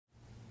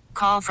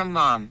call from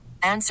mom.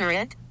 Answer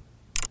it.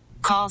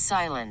 Call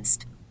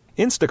silenced.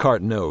 Instacart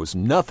knows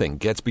nothing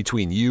gets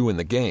between you and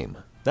the game.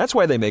 That's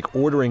why they make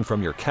ordering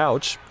from your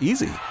couch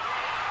easy.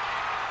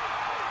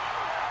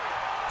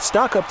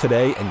 Stock up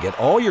today and get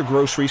all your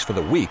groceries for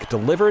the week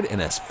delivered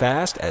in as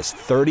fast as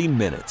 30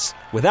 minutes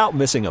without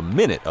missing a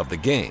minute of the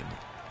game.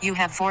 You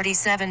have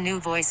 47 new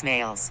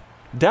voicemails.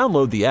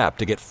 Download the app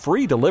to get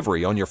free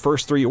delivery on your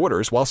first 3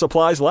 orders while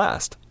supplies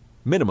last.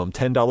 Minimum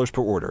 $10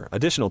 per order.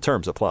 Additional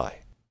terms apply.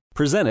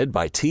 Presented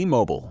by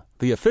T-Mobile,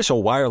 the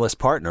official wireless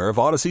partner of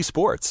Odyssey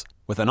Sports.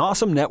 With an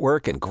awesome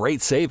network and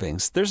great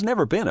savings, there's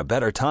never been a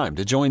better time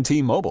to join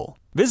T-Mobile.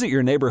 Visit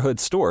your neighborhood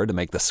store to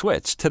make the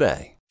switch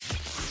today.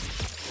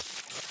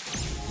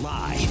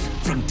 Live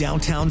from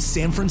downtown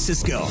San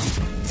Francisco,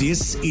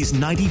 this is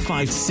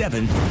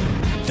 95.7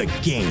 The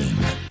Game.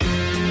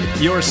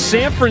 Your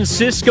San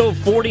Francisco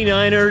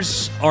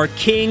 49ers are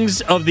kings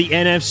of the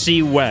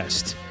NFC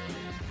West.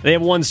 They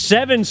have won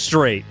 7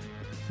 straight.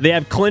 They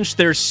have clinched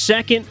their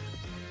second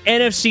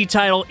NFC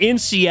title in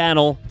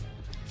Seattle,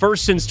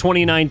 first since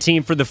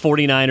 2019 for the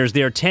 49ers.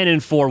 They are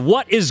 10-4.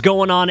 What is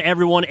going on,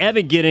 everyone?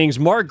 Evan Giddings,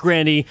 Mark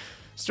Grandy,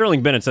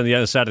 Sterling Bennett's on the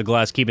other side of the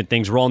glass, keeping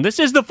things rolling. This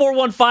is the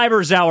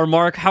 415ers Hour,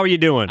 Mark. How are you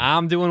doing?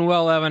 I'm doing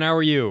well, Evan. How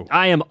are you?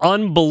 I am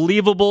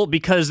unbelievable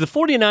because the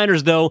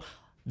 49ers, though,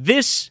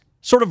 this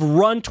sort of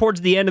run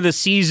towards the end of the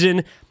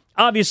season,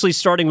 obviously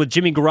starting with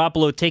Jimmy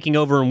Garoppolo taking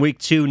over in week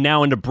 2,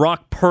 now into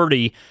Brock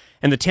Purdy,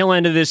 and the tail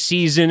end of this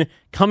season,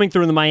 coming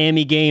through in the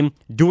Miami game,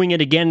 doing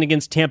it again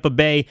against Tampa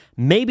Bay,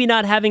 maybe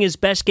not having his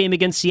best game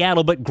against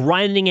Seattle, but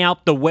grinding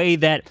out the way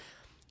that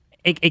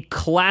a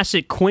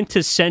classic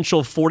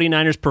quintessential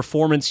 49ers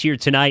performance here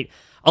tonight.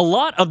 A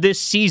lot of this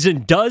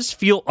season does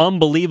feel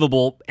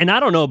unbelievable, and I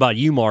don't know about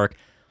you, Mark.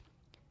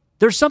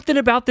 There's something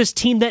about this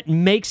team that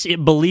makes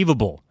it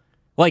believable.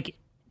 Like,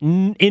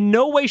 in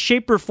no way,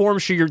 shape, or form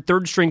should your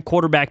third-string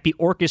quarterback be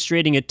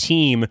orchestrating a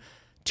team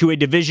to a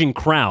division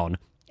crown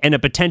and a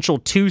potential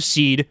 2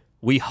 seed,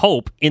 we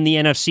hope, in the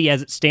NFC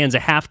as it stands a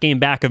half game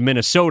back of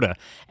Minnesota.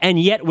 And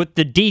yet with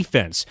the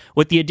defense,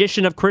 with the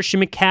addition of Christian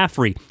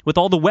McCaffrey, with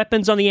all the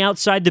weapons on the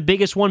outside, the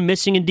biggest one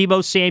missing in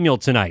Deebo Samuel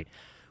tonight,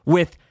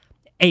 with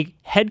a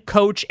head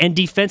coach and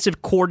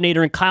defensive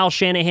coordinator in Kyle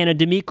Shanahan and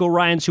DeMeco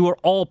Ryans who are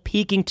all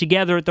peaking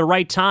together at the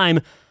right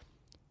time,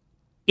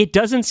 it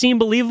doesn't seem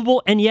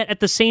believable, and yet at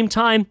the same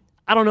time,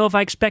 I don't know if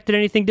I expected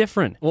anything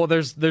different. Well,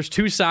 there's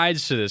 2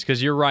 sides to this,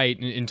 because you're right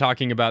in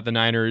talking about the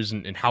Niners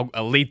and how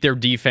elite their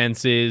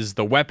defense is,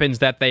 the weapons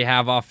that they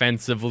have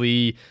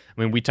offensively.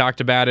 I mean, we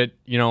talked about it,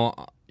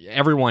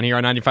 everyone here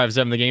on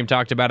 95.7 The Game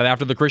talked about it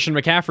after the Christian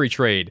McCaffrey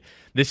trade.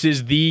 This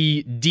is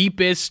the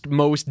deepest,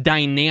 most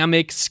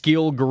dynamic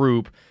skill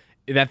group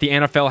that the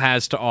NFL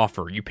has to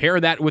offer. You pair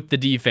that with the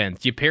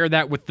defense. You pair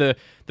that with the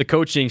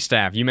coaching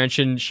staff. You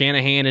mentioned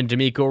Shanahan and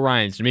DeMeco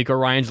Ryans. DeMeco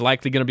Ryans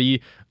likely going to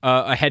be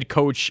a head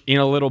coach in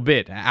a little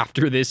bit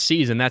after this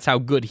season. That's how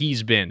good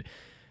he's been.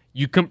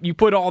 You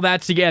put all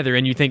that together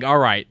and you think, all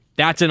right,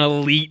 that's an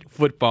elite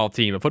football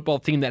team, a football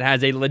team that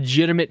has a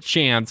legitimate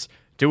chance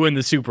to win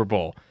the Super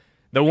Bowl.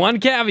 The one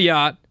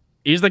caveat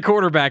is the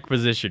quarterback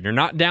position. You're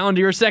not down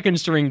to your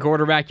second-string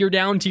quarterback. You're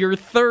down to your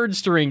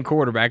third-string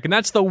quarterback, and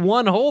that's the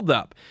one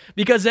holdup,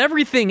 because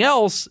everything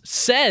else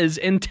says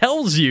and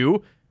tells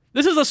you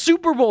this is a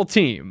Super Bowl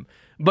team,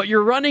 but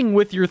you're running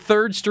with your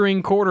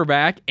third-string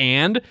quarterback,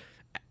 and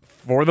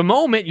for the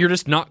moment, you're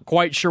just not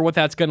quite sure what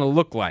that's going to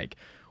look like.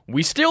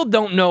 We still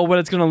don't know what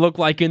it's going to look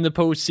like in the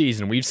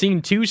postseason. We've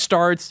seen 2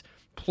 starts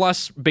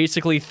plus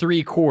basically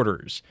 3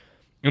 quarters.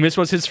 And this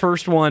was his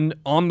first one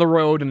on the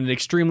road in an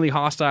extremely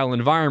hostile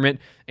environment.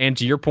 And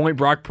to your point,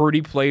 Brock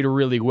Purdy played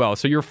really well.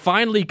 So you're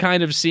finally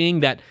kind of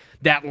seeing that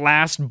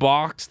last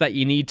box that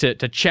you need to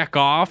check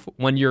off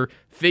when you're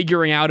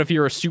figuring out if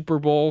you're a Super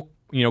Bowl,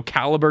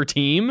 caliber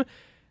team.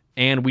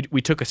 And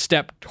we took a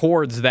step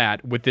towards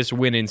that with this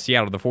win in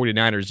Seattle. The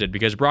 49ers did,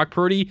 because Brock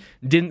Purdy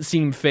didn't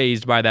seem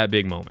fazed by that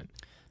big moment.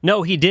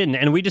 No, he didn't.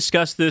 And we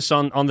discussed this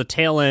on the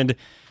tail end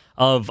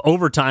of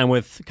overtime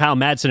with Kyle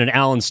Madsen and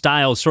Alan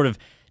Stiles, sort of,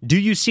 do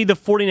you see the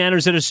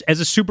 49ers as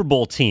a Super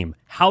Bowl team?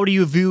 How do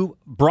you view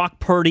Brock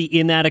Purdy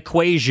in that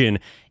equation?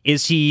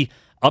 Is he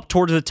up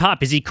towards the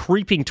top? Is he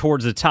creeping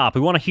towards the top?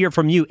 We want to hear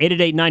from you,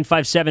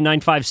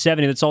 888-957-957,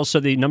 and it's also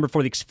the number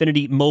for the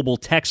Xfinity mobile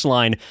text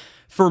line.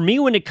 For me,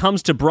 when it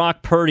comes to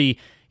Brock Purdy,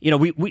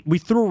 we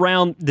threw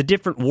around the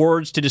different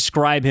words to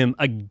describe him.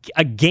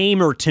 A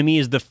gamer, to me,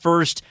 is the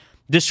first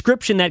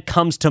description that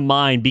comes to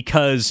mind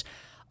because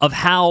of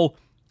how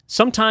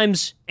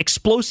sometimes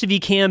explosive he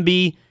can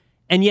be,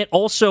 and yet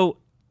also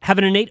have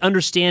an innate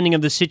understanding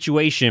of the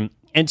situation.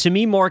 And to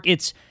me, Mark,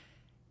 it's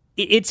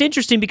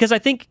interesting because I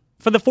think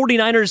for the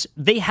 49ers,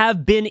 they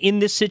have been in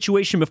this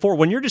situation before.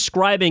 When you're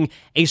describing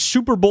a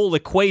Super Bowl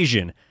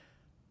equation,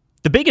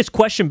 the biggest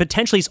question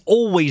potentially has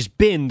always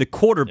been the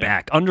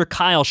quarterback under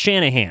Kyle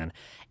Shanahan.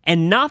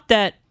 And not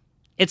that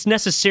it's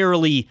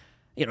necessarily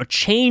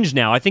changed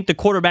now. I think the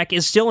quarterback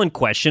is still in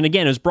question.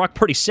 Again, it was Brock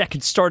Purdy's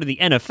second start of the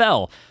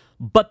NFL.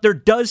 But there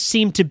does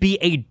seem to be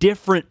a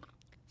different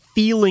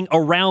feeling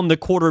around the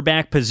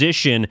quarterback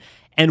position.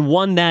 and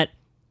one that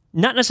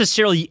not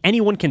necessarily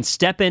anyone can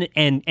step in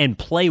and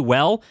play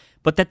well,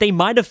 but that they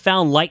might have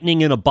found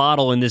lightning in a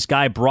bottle in this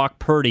guy, Brock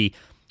Purdy,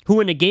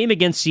 who in a game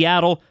against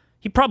Seattle,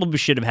 he probably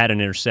should have had an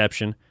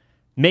interception,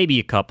 maybe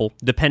a couple,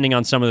 depending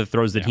on some of the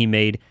throws that he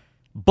made.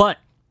 But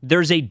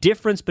there's a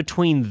difference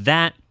between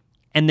that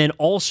and then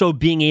also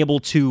being able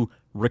to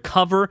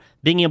recover,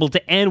 being able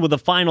to end with a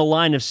final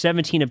line of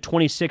 17 of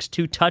 26,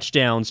 2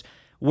 touchdowns,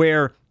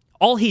 where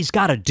all he's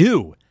got to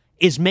do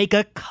is make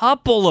a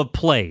couple of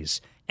plays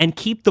and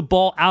keep the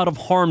ball out of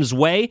harm's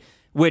way,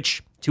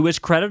 which, to his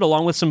credit,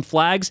 along with some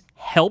flags,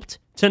 helped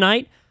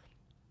tonight.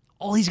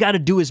 All he's got to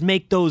do is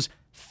make those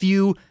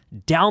few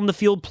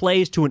down-the-field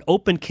plays to an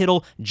open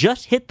Kittle,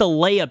 just hit the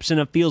layups, and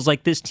it feels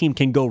like this team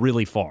can go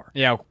really far.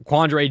 Yeah,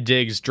 Quandre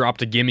Diggs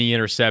dropped a gimme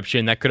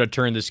interception. That could have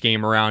turned this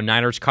game around.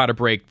 Niners caught a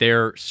break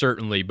there,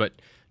 certainly. But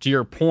to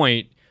your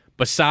point,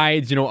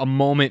 besides, a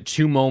moment,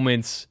 2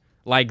 moments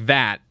like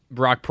that,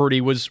 Brock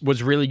Purdy was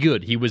really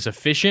good. He was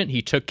efficient.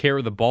 He took care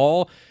of the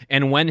ball.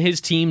 And when his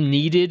team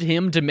needed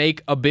him to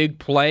make a big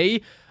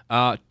play,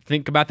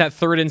 think about that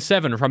 3rd and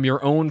 7 from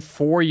your own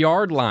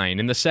 4-yard line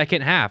in the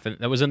second half.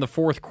 That was in the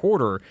fourth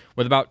quarter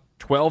with about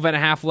 12 and a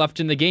half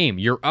left in the game.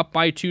 You're up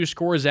by 2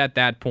 scores at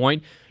that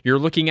point. You're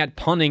looking at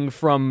punting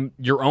from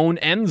your own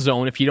end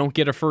zone if you don't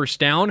get a first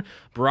down.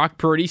 Brock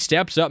Purdy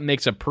steps up,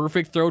 makes a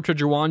perfect throw to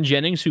Juwan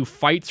Jennings, who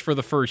fights for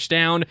the first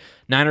down.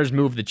 Niners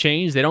move the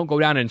chains. They don't go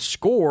down and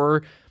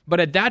score. But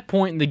at that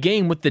point in the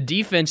game, with the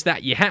defense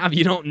that you have,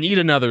 you don't need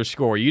another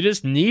score. You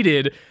just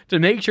needed to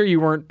make sure you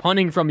weren't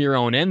punting from your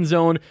own end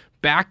zone,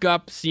 back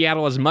up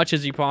Seattle as much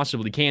as you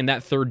possibly can.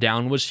 That 3rd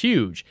down was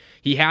huge.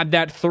 He had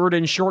that 3rd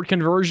and short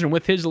conversion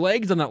with his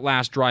legs on that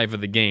last drive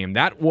of the game.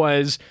 That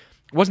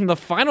wasn't the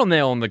final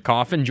nail in the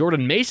coffin.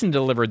 Jordan Mason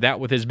delivered that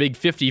with his big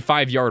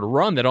 55-yard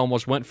run that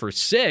almost went for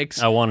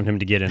 6. I wanted him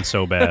to get in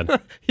so bad.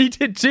 He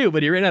did too,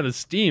 but he ran out of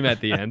steam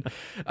at the end.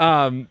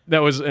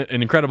 That was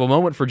an incredible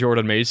moment for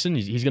Jordan Mason.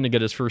 He's going to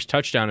get his first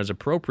touchdown as a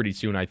pro pretty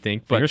soon, I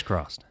think. But, fingers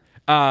crossed.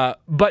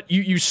 But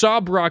you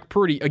saw Brock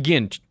Purdy,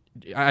 again,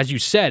 as you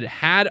said,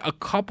 had a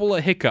couple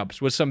of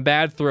hiccups with some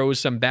bad throws,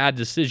 some bad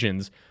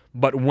decisions.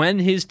 But when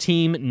his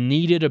team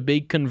needed a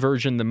big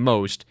conversion the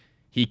most,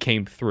 he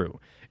came through.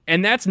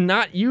 And that's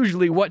not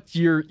usually what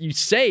you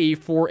say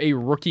for a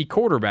rookie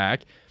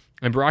quarterback.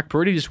 And Brock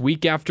Purdy, just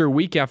week after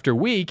week after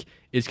week,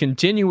 is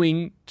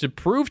continuing to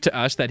prove to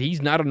us that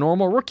he's not a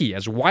normal rookie.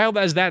 As wild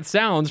as that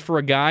sounds for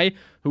a guy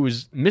who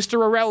is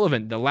Mr.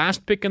 Irrelevant, the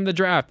last pick in the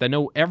draft. I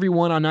know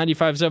everyone on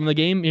 95.7 The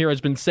Game here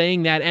has been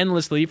saying that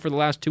endlessly for the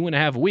last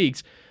 2.5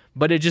 weeks,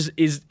 but it just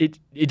is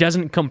it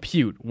doesn't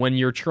compute when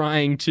you're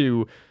trying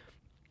to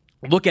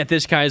look at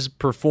this guy's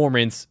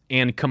performance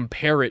and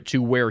compare it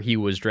to where he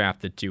was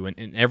drafted to.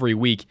 And every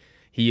week,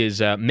 he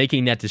is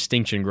making that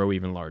distinction grow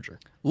even larger.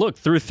 Look,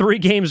 through 3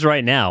 games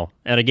right now,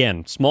 and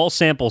again, small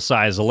sample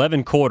size,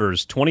 11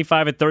 quarters,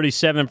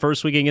 25-37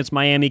 first week against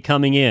Miami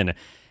coming in.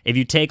 If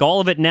you take all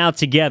of it now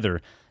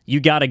together, you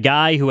got a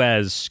guy who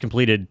has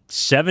completed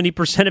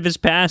 70% of his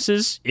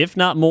passes, if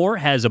not more,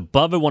 has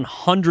above a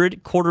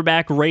 100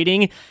 quarterback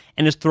rating,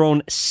 and has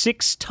thrown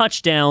 6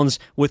 touchdowns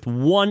with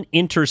 1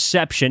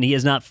 interception. He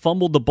has not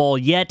fumbled the ball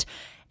yet.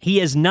 He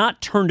has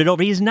not turned it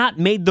over. He has not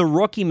made the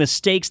rookie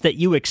mistakes that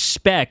you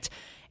expect.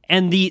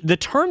 And the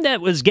term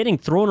that was getting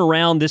thrown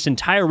around this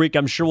entire week,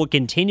 I'm sure will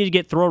continue to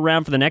get thrown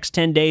around for the next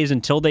 10 days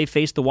until they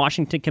face the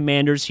Washington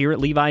Commanders here at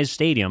Levi's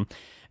Stadium,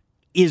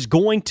 is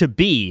going to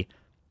be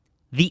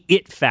the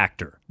it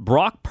factor.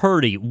 Brock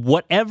Purdy,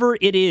 whatever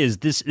it is,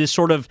 this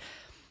sort of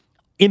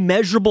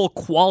immeasurable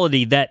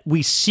quality that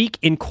we seek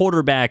in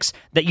quarterbacks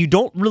that you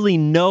don't really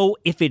know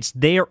if it's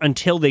there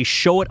until they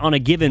show it on a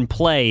given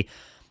play.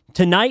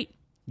 Tonight,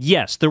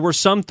 yes, there were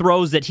some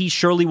throws that he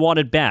surely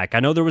wanted back.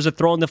 I know there was a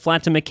throw in the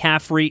flat to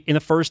McCaffrey in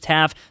the first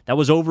half that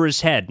was over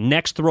his head.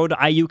 Next throw to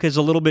Ayuk is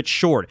a little bit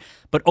short.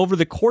 But over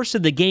the course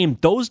of the game,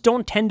 those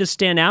don't tend to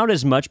stand out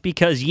as much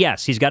because,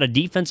 yes, he's got a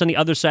defense on the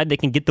other side that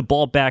can get the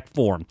ball back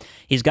for him.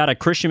 He's got a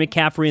Christian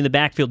McCaffrey in the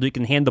backfield who he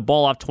can hand the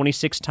ball off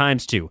 26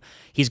 times to.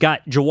 He's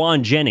got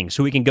Juwan Jennings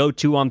who he can go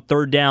to on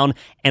 3rd down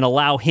and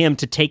allow him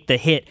to take the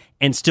hit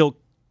and still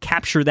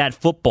capture that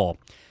football.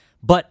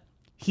 But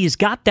he's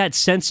got that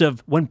sense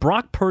of when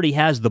Brock Purdy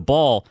has the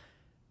ball,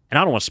 and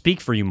I don't want to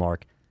speak for you,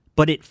 Mark,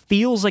 but it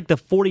feels like the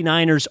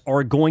 49ers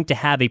are going to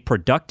have a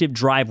productive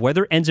drive,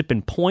 whether it ends up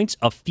in points,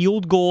 a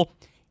field goal.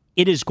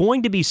 It is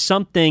going to be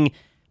something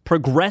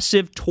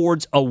progressive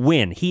towards a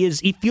win. He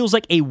feels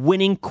like a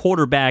winning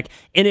quarterback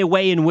in a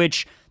way in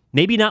which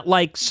maybe not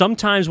like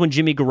sometimes when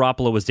Jimmy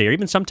Garoppolo was there,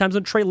 even sometimes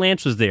when Trey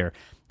Lance was there.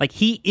 Like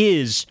he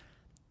is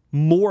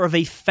more of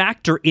a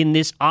factor in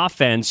this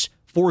offense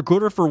for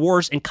good or for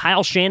worse, and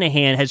Kyle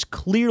Shanahan has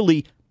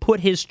clearly put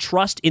his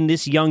trust in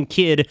this young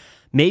kid,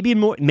 maybe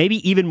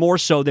even more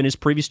so than his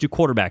previous 2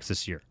 quarterbacks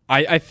this year.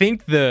 I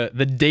think the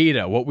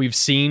data, what we've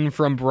seen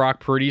from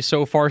Brock Purdy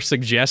so far,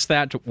 suggests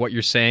that, to what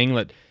you're saying,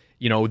 that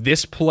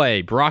this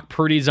play, Brock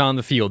Purdy's on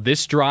the field,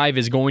 this drive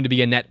is going to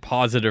be a net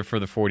positive for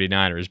the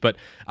 49ers. But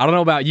I don't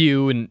know about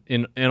you and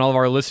all of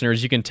our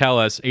listeners, you can tell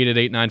us,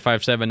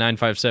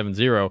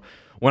 888-957-9570,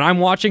 when I'm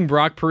watching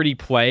Brock Purdy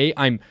play,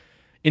 I'm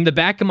in the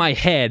back of my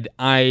head,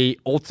 I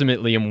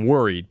ultimately am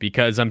worried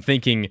because I'm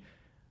thinking,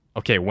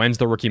 okay, when's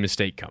the rookie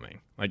mistake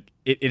coming? Like,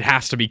 it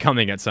has to be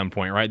coming at some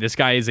point, right? This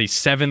guy is a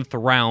 7th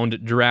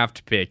round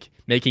draft pick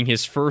making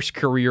his first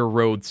career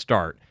road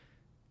start.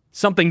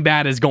 Something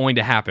bad is going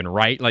to happen,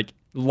 right? Like,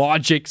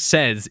 logic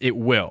says it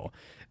will.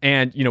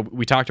 And,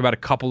 we talked about a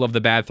couple of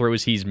the bad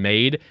throws he's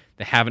made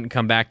that haven't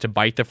come back to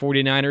bite the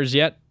 49ers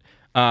yet.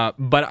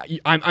 But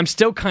I'm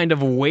still kind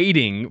of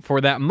waiting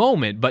for that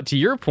moment. But to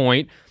your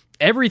point,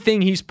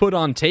 everything he's put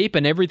on tape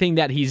and everything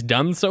that he's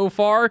done so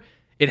far,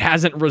 it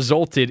hasn't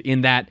resulted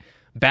in that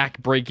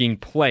back-breaking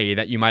play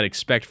that you might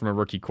expect from a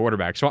rookie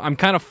quarterback. So I'm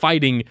kind of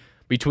fighting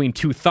between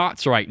two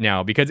thoughts right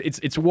now because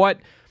it's what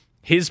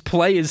his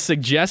play is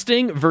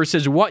suggesting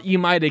versus what you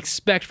might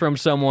expect from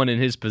someone in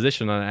his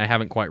position, and I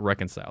haven't quite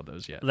reconciled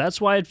those yet.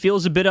 That's why it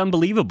feels a bit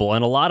unbelievable,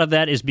 and a lot of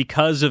that is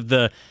because of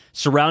the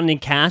surrounding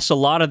cast. A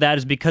lot of that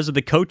is because of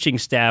the coaching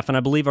staff, and I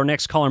believe our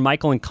next caller,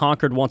 Michael in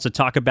Concord, wants to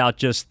talk about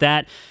just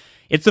that.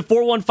 It's the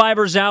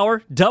 415ers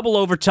Hour, double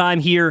overtime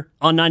here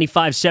on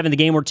 95.7. The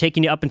Game, we're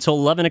taking you up until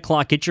 11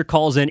 o'clock. Get your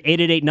calls in,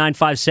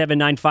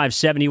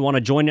 888-957-9570. You want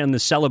to join in the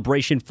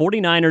celebration.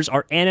 49ers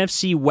are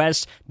NFC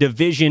West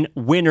Division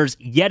winners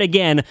yet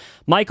again.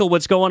 Michael,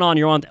 what's going on?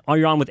 You're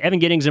on with Evan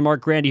Giddings and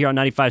Mark Grandy here on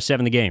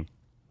 95.7 The Game.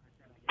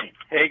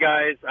 Hey,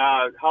 guys.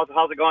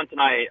 How's it going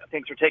tonight?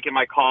 Thanks for taking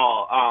my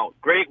call.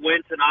 Great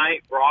win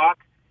tonight, Brock.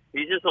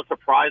 He's just a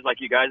surprise,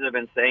 like you guys have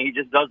been saying. He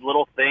just does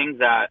little things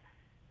that,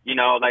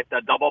 like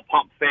the double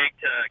pump fake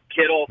to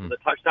Kittle for the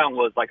touchdown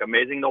was like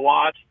amazing to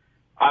watch.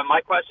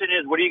 My question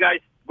is,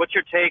 what's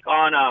your take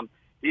on,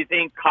 do you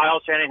think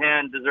Kyle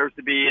Shanahan deserves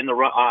to be in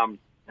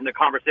the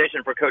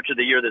conversation for Coach of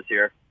the Year this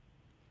year?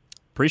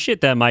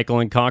 Appreciate that,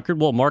 Michael in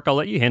Concord. Well, Mark, I'll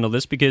let you handle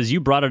this because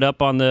you brought it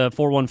up on the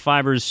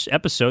 415ers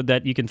episode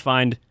that you can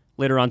find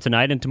later on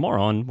tonight and tomorrow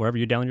on wherever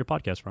you download your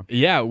podcast from.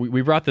 Yeah,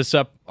 we brought this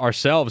up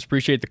ourselves.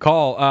 Appreciate the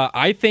call.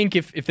 I think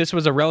if this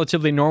was a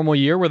relatively normal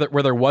year where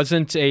there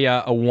wasn't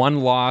a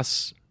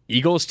one-loss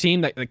Eagles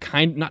team that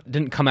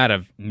didn't come out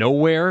of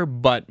nowhere,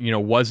 but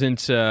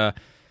wasn't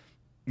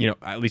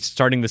at least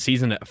starting the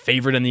season a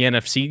favorite in the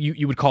NFC,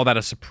 you would call that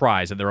a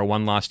surprise that they're a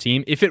one-loss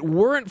team. If it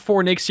weren't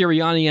for Nick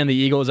Sirianni and the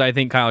Eagles, I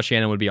think Kyle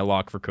Shanahan would be a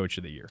lock for Coach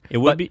of the Year. It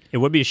would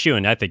be a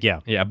shoo-in, I think,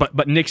 yeah. Yeah,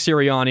 but Nick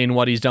Sirianni and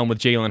what he's done with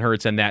Jalen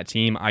Hurts and that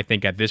team, I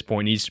think at this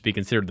point needs to be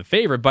considered the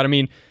favorite. But I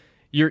mean,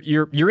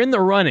 you're in the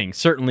running,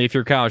 certainly if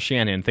you're Kyle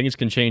Shanahan. Things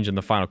can change in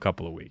the final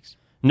couple of weeks.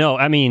 No,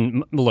 I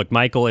mean, look,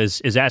 Michael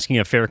is asking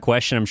a fair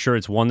question. I'm sure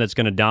it's one that's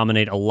going to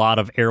dominate a lot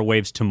of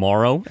airwaves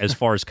tomorrow as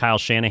far as Kyle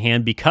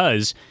Shanahan,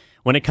 because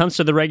when it comes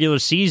to the regular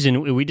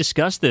season, we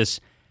discussed this.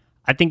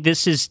 I think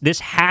this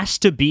has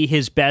to be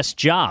his best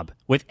job.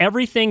 With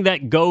everything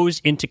that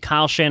goes into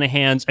Kyle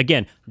Shanahan's,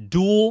 again,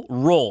 dual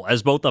role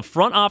as both a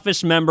front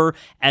office member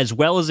as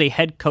well as a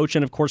head coach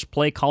and, of course,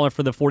 play caller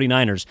for the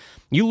 49ers.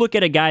 You look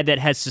at a guy that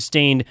has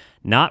sustained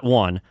not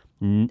one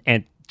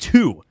and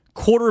two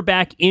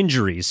quarterback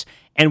injuries,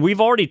 and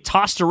we've already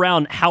tossed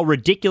around how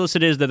ridiculous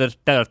it is that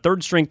a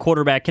third-string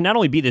quarterback can not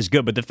only be this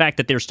good, but the fact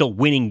that they're still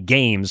winning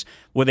games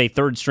with a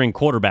third-string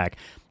quarterback.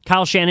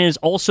 Kyle Shanahan is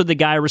also the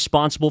guy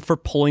responsible for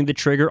pulling the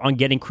trigger on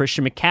getting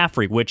Christian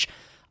McCaffrey, which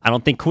I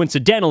don't think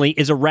coincidentally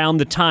is around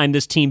the time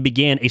this team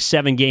began a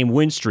 7-game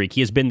win streak.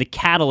 He has been the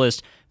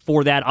catalyst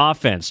for that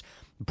offense.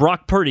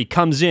 Brock Purdy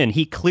comes in.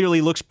 He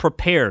clearly looks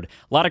prepared.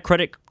 A lot of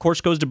credit, of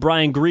course, goes to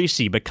Brian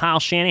Griese, but Kyle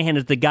Shanahan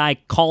is the guy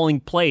calling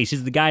plays.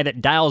 He's the guy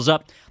that dials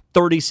up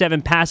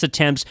 37 pass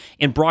attempts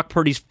in Brock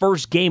Purdy's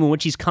first game in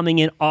which he's coming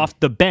in off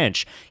the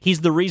bench.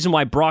 He's the reason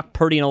why Brock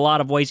Purdy, in a lot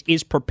of ways,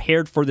 is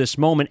prepared for this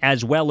moment,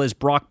 as well as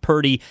Brock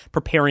Purdy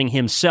preparing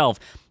himself.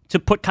 To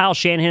put Kyle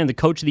Shanahan in the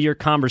Coach of the Year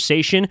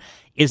conversation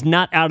is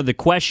not out of the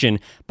question,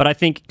 but I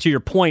think, to your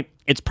point,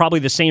 it's probably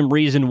the same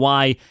reason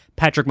why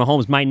Patrick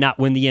Mahomes might not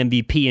win the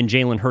MVP and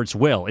Jalen Hurts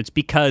will. It's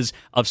because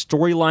of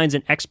storylines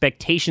and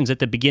expectations at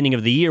the beginning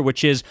of the year,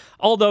 which is,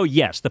 although,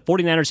 yes, the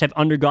 49ers have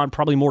undergone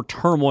probably more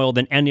turmoil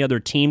than any other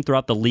team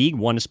throughout the league,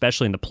 one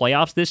especially in the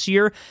playoffs this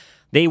year,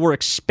 they were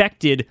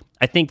expected,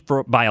 I think,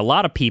 by a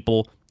lot of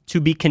people, to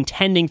be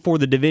contending for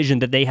the division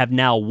that they have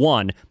now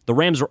won. The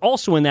Rams are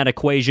also in that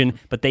equation,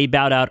 but they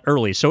bowed out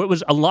early. So it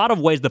was a lot of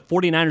ways the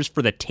 49ers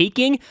for the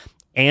taking,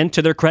 and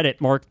to their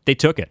credit, Mark, they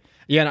took it.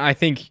 Yeah, and I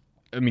think,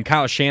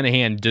 Kyle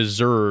Shanahan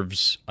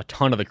deserves a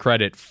ton of the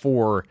credit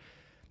for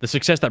the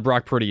success that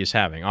Brock Purdy is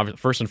having.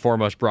 First and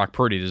foremost, Brock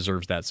Purdy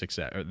deserves that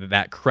success, or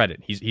that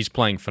credit. He's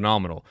playing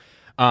phenomenal.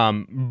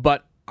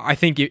 But I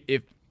think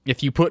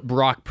if you put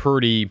Brock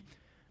Purdy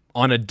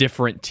on a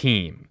different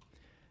team,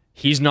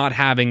 he's not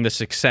having the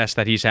success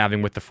that he's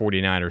having with the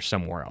 49ers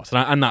somewhere else. And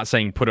I'm not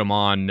saying put him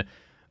on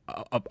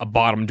a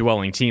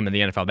bottom-dwelling team in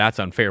the NFL. That's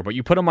unfair. But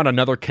you put him on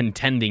another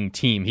contending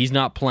team, he's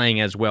not playing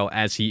as well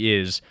as he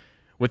is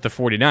with the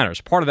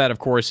 49ers. Part of that, of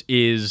course,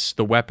 is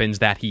the weapons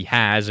that he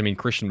has.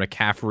 Christian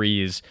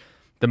McCaffrey is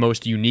the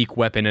most unique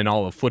weapon in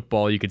all of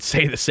football. You could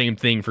say the same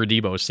thing for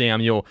Deebo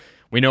Samuel.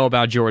 We know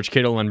about George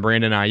Kittle and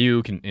Brandon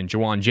Ayuk and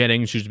Juwan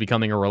Jennings, who's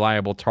becoming a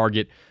reliable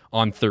target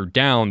on third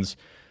downs.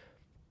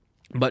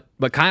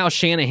 But Kyle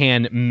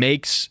Shanahan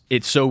makes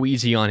it so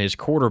easy on his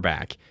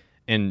quarterback.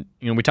 And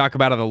we talk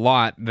about it a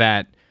lot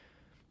that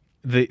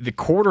the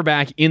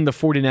quarterback in the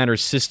 49ers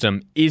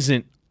system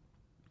isn't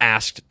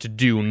asked to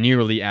do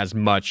nearly as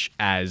much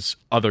as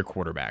other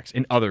quarterbacks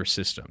in other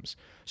systems.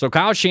 So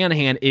Kyle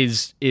Shanahan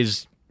is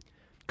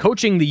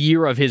coaching the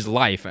year of his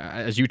life,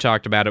 as you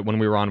talked about it when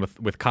we were on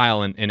with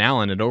Kyle and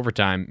Alan at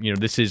Overtime.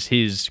 This is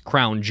his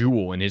crown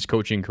jewel in his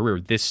coaching career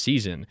this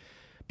season,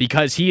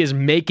 because he is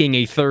making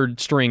a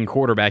third-string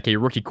quarterback, a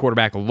rookie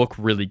quarterback, look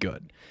really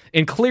good.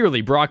 And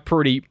clearly, Brock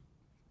Purdy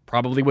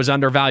probably was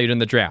undervalued in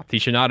the draft. He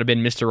should not have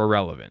been Mr.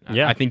 Irrelevant.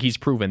 Yeah. I think he's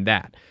proven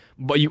that.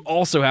 But you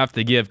also have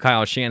to give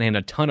Kyle Shanahan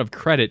a ton of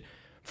credit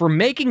for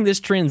making this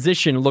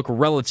transition look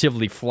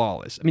relatively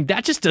flawless. I mean,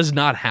 that just does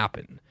not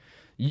happen.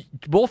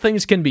 Both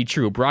things can be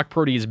true. Brock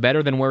Purdy is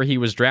better than where he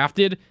was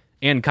drafted,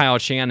 and Kyle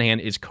Shanahan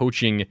is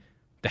coaching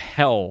the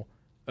hell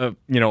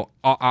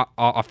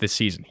off this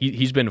season.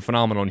 He's been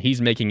phenomenal, and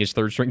he's making his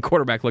third-string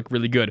quarterback look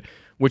really good,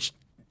 which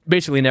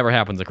basically never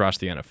happens across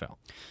the NFL.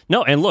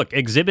 No, and look,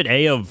 Exhibit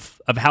A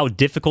of how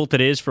difficult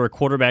it is for a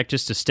quarterback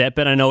just to step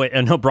in. I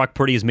know Brock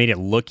Purdy has made it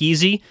look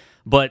easy,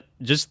 but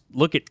just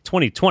look at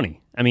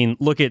 2020. I mean,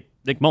 look at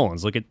Nick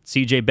Mullins, look at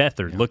C.J.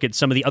 Beathard, look at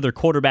some of the other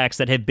quarterbacks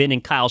that have been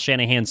in Kyle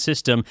Shanahan's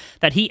system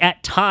that he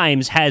at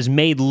times has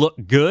made look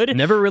good.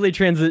 Never really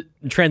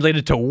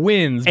translated to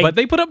wins, but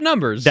they put up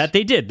numbers. That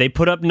they did. They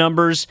put up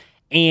numbers,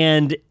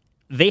 and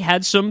they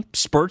had some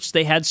spurts.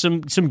 They had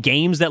some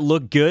games that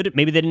looked good.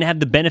 Maybe they didn't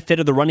have the benefit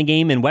of the running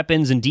game and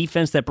weapons and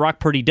defense that Brock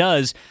Purdy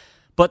does.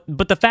 But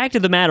the fact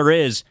of the matter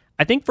is,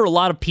 I think for a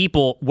lot of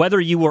people, whether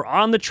you were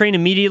on the train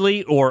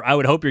immediately or I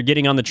would hope you're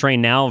getting on the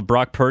train now of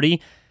Brock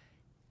Purdy,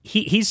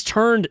 he's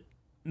turned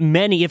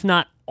many, if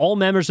not all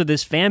members of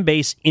this fan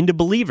base into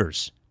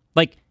believers.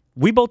 Like,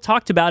 we both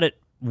talked about it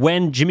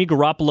when Jimmy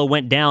Garoppolo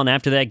went down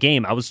after that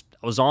game. I was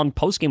on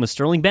postgame with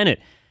Sterling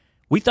Bennett.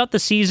 We thought the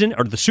season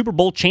or the Super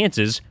Bowl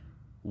chances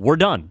were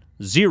done.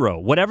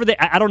 0.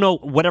 I don't know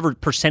whatever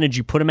percentage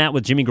you put him at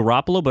with Jimmy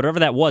Garoppolo, but whatever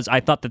that was, I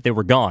thought that they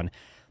were gone.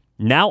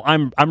 Now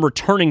I'm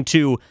returning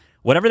to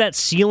whatever that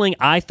ceiling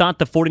I thought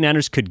the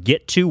 49ers could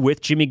get to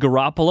with Jimmy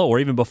Garoppolo, or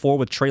even before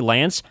with Trey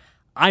Lance.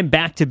 I'm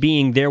back to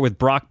being there with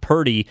Brock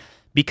Purdy,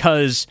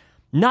 because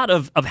not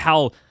of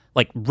how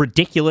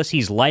ridiculous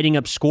he's lighting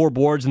up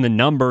scoreboards and the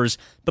numbers,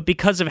 but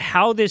because of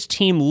how this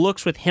team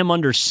looks with him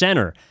under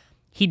center.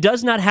 He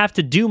does not have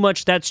to do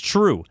much, that's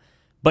true,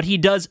 but he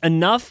does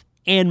enough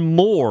and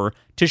more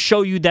to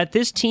show you that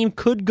this team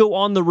could go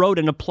on the road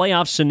in a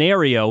playoff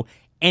scenario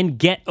and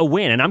get a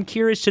win. And I'm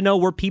curious to know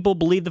where people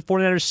believe the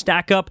 49ers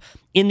stack up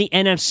in the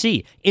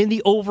NFC, in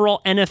the overall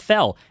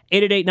NFL.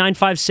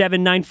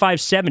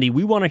 888-957-9570.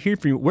 We want to hear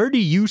from you. Where do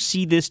you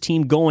see this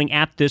team going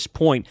at this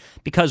point?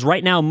 Because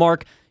right now,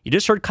 Mark, you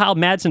just heard Kyle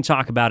Madsen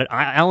talk about it.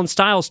 Alan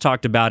Stiles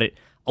talked about it.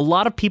 A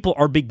lot of people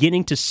are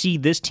beginning to see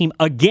this team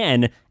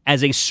again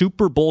as a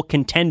Super Bowl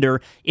contender,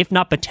 if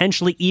not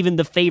potentially even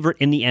the favorite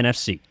in the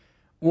NFC.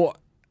 Well,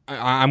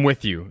 I'm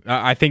with you.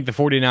 I think the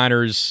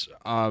 49ers,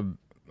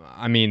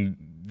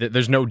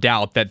 there's no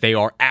doubt that they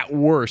are, at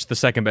worst, the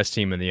second-best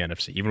team in the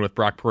NFC, even with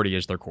Brock Purdy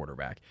as their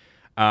quarterback.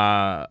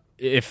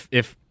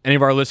 If any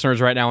of our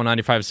listeners right now on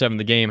 95.7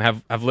 The Game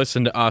have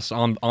listened to us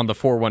on the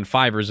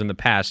 415ers in the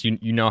past,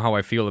 you know how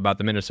I feel about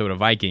the Minnesota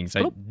Vikings.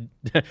 I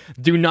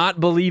do not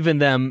believe in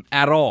them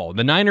at all.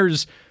 The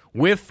Niners,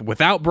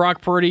 without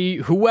Brock Purdy,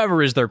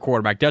 whoever is their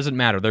quarterback, doesn't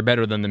matter. They're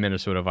better than the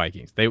Minnesota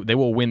Vikings. They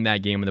will win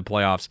that game in the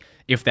playoffs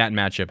if that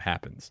matchup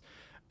happens.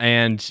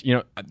 And,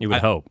 you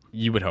would hope.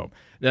 You would hope.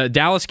 The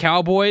Dallas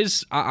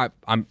Cowboys,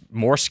 I'm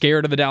more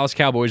scared of the Dallas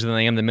Cowboys than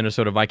I am the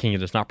Minnesota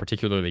Vikings. It's not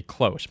particularly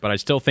close, but I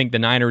still think the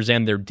Niners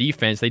and their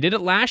defense, they did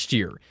it last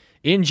year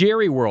in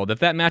Jerry World. If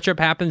that matchup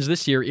happens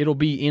this year, it'll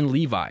be in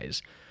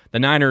Levi's. The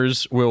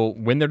Niners will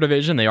win their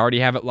division. They already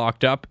have it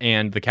locked up,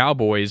 and the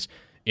Cowboys,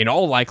 in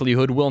all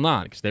likelihood, will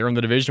not, because they're in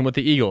the division with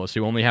the Eagles,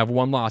 who only have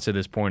one loss at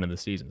this point in the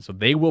season. So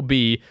they will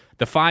be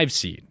the 5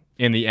 seed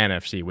in the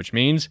NFC, which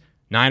means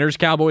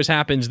Niners-Cowboys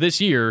happens this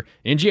year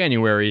in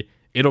January.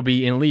 It'll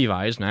be in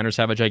Levi's. Niners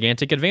have a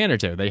gigantic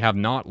advantage there. They have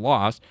not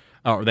lost,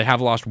 or they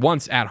have lost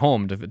once at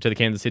home to the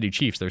Kansas City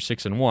Chiefs. They're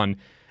 6-1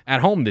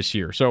 at home this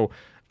year. So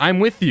I'm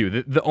with you.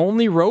 The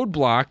only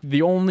roadblock,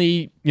 the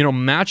only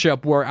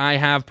matchup where I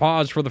have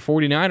pause for the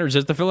 49ers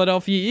is the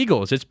Philadelphia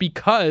Eagles. It's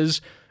because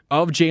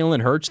of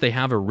Jalen Hurts. They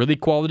have a really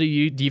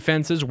quality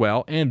defense as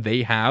well, and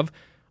they have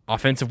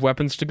offensive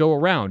weapons to go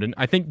around. And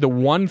I think the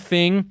one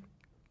thing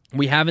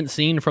we haven't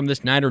seen from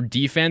this Niner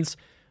defense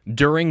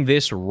during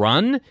this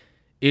run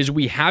is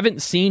we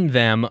haven't seen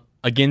them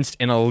against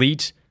an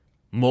elite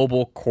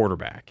mobile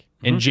quarterback.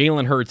 And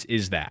Jalen Hurts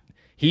is that.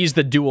 He's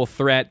the dual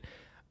threat.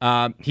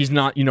 He's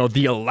not,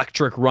 the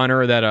electric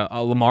runner that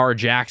a Lamar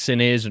Jackson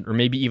is, or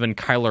maybe even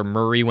Kyler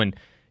Murray when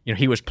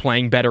he was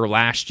playing better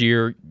last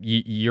year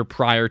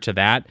prior to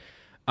that.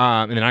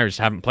 And the Niners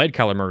haven't played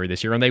Kyler Murray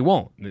this year, and they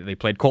won't. They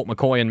played Colt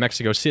McCoy in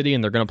Mexico City,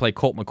 and they're going to play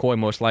Colt McCoy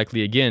most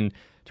likely again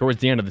towards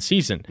the end of the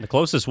season. The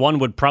closest one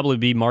would probably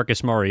be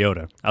Marcus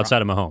Mariota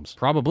outside of Mahomes.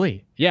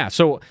 Probably. Yeah,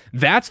 so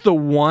that's the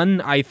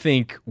one, I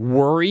think,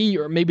 worry,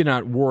 or maybe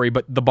not worry,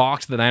 but the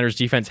box the Niners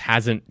defense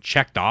hasn't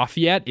checked off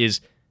yet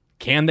is,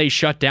 can they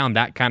shut down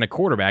that kind of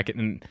quarterback?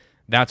 And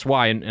that's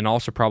why, and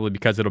also probably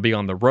because it'll be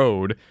on the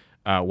road,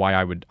 why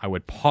I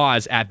would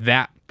pause at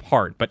that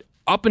part. But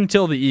up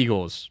until the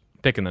Eagles,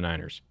 picking the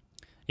Niners.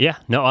 Yeah,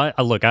 no,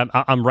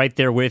 I'm right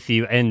there with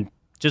you, and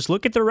just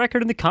look at their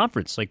record in the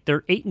conference. Like,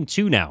 they're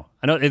 8-2 now.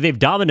 I know they've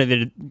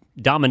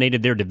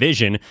dominated their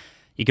division.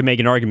 You can make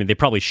an argument they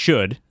probably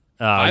should.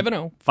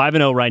 5-0.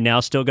 5-0 right now.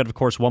 Still got, of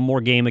course, one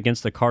more game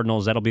against the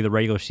Cardinals. That'll be the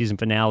regular season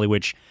finale,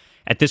 which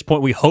at this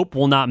point we hope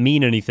will not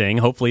mean anything.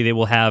 Hopefully they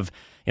will have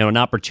an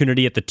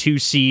opportunity at the 2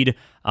 seed.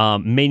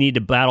 May need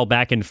to battle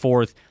back and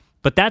forth.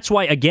 But that's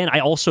why, again, I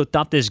also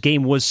thought this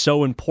game was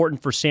so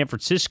important for San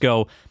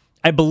Francisco.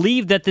 I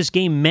believe that this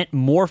game meant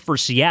more for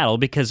Seattle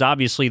because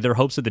obviously their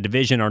hopes of the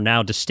division are now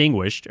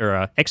extinguished,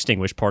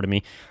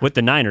 with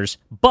the Niners.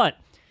 But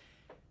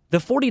the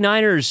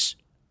 49ers,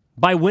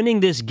 by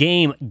winning this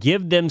game,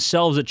 give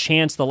themselves a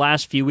chance the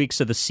last few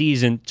weeks of the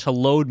season to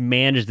load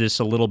manage this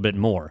a little bit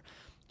more.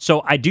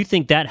 So I do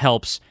think that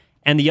helps.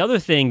 And the other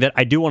thing that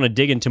I do want to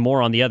dig into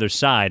more on the other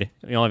side,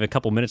 I have a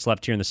couple minutes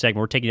left here in the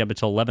segment. We're taking it up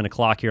until 11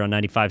 o'clock here on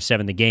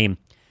 95.7 The Game,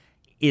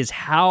 is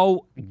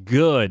how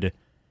good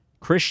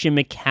Christian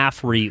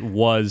McCaffrey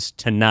was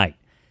tonight.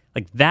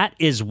 Like, that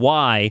is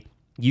why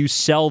you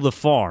sell the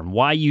farm,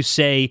 why you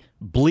say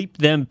bleep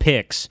them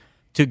picks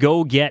to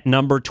go get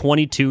number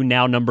 22,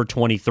 now number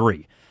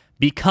 23.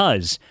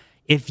 Because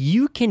if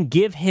you can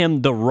give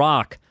him the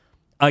rock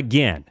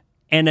again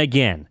and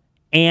again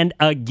and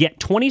again,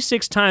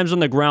 26 times on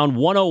the ground,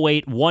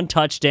 108, 1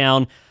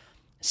 touchdown,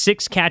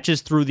 6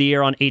 catches through the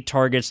air on 8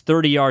 targets,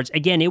 30 yards.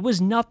 Again, it was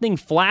nothing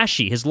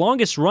flashy. His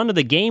longest run of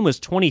the game was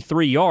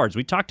 23 yards.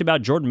 We talked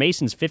about Jordan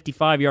Mason's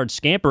 55-yard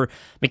scamper.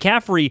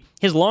 McCaffrey,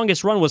 his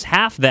longest run was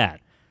half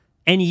that.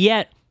 And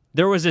yet,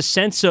 there was a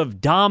sense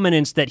of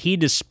dominance that he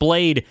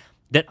displayed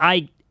that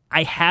I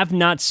have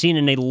not seen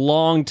in a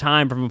long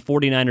time from a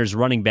 49ers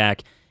running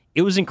back.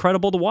 It was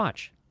incredible to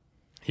watch.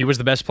 He was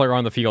the best player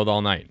on the field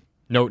all night.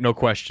 No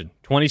question.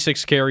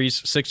 26 carries,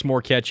 6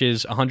 more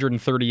catches,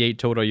 138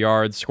 total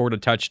yards, scored a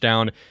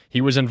touchdown.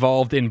 He was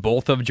involved in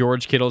both of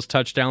George Kittle's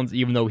touchdowns,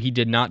 even though he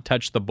did not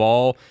touch the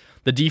ball.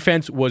 The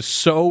defense was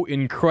so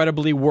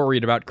incredibly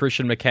worried about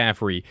Christian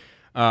McCaffrey.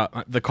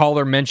 The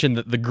caller mentioned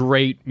the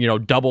great,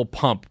 double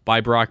pump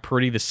by Brock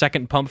Purdy. The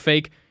second pump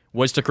fake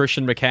was to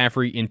Christian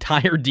McCaffrey.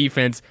 Entire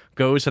defense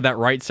goes to that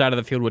right side of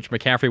the field, which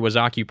McCaffrey was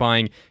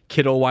occupying.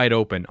 Kittle wide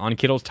open. On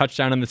Kittle's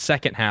touchdown in the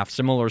second half,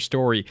 similar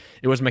story.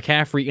 It was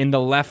McCaffrey in the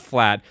left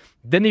flat.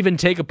 Didn't even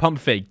take a pump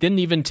fake. Didn't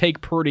even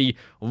take Purdy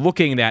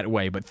looking that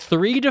way. But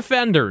 3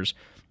 defenders,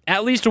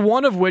 at least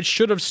one of which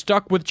should have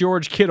stuck with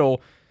George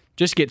Kittle,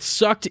 just get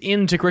sucked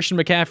into Christian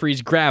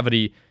McCaffrey's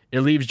gravity.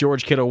 It leaves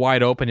George Kittle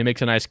wide open. He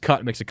makes a nice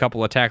cut, makes a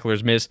couple of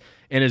tacklers miss,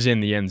 and is in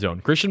the end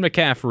zone. Christian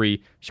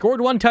McCaffrey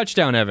scored 1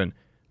 touchdown, Evan,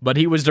 but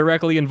he was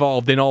directly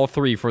involved in all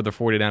 3 for the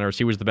 49ers.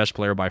 He was the best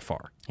player by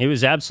far. He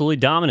was absolutely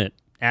dominant,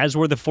 as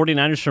were the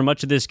 49ers for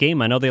much of this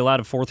game. I know they allowed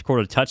a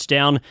fourth-quarter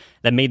touchdown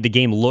that made the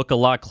game look a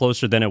lot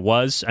closer than it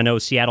was. I know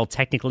Seattle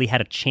technically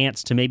had a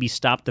chance to maybe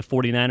stop the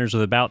 49ers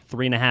with about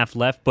 3.5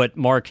 left, but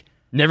Mark...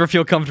 Never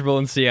feel comfortable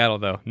in Seattle,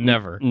 though.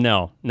 Never.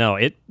 No.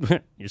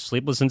 You're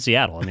sleepless in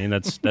Seattle. I mean,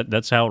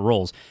 that's how it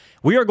rolls.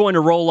 We are going to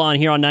roll on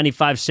here on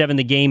 95.7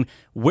 The Game.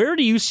 Where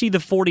do you see the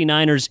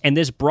 49ers and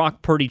this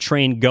Brock Purdy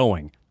train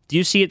going? Do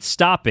you see it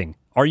stopping?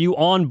 Are you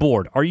on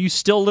board? Are you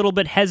still a little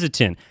bit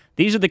hesitant?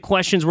 These are the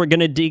questions we're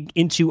going to dig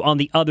into on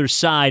the other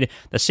side.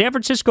 The San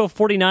Francisco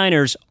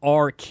 49ers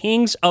are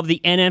kings of the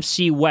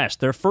NFC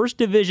West, their first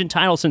division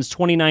title since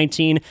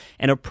 2019,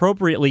 and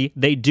appropriately,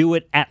 they do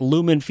it at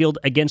Lumen Field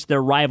against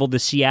their rival, the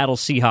Seattle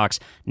Seahawks,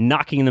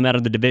 knocking them out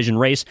of the division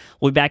race.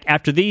 We'll be back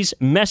after these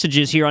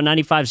messages here on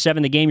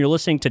 95.7 The Game. You're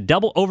listening to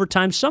Double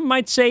Overtime. Some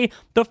might say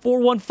the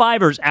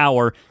 415ers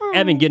hour.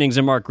 Evan Giddings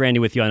and Mark Grandy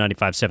with you on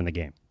 95.7 The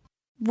Game.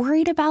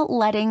 Worried about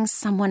letting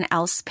someone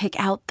else pick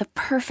out the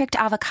perfect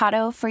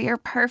avocado for your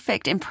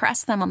perfect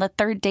impress them on the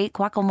third date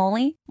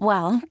guacamole?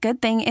 Well,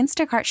 good thing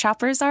Instacart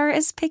shoppers are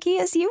as picky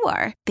as you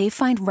are. They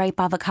find ripe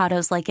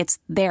avocados like it's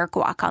their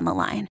guac on the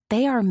line.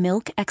 They are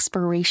milk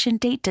expiration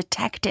date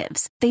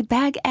detectives. They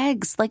bag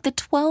eggs like the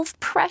 12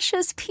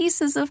 precious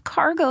pieces of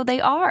cargo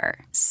they are.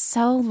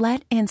 So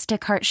let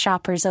Instacart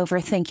shoppers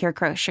overthink your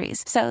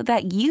groceries so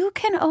that you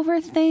can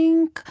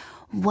overthink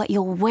what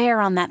you'll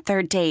wear on that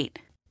third date.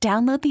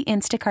 Download the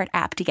Instacart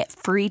app to get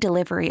free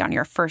delivery on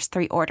your first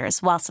 3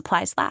 orders while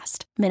supplies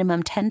last.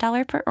 Minimum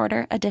 $10 per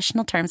order.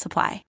 Additional terms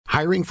apply.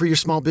 Hiring for your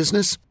small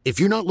business? If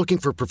you're not looking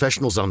for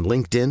professionals on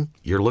LinkedIn,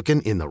 you're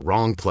looking in the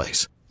wrong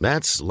place.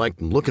 That's like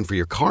looking for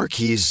your car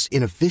keys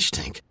in a fish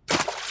tank.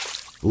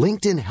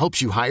 LinkedIn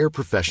helps you hire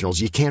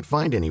professionals you can't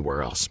find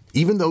anywhere else,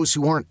 even those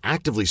who aren't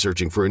actively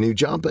searching for a new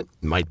job but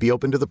might be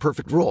open to the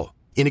perfect role.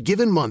 In a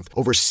given month,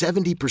 over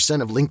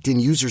 70% of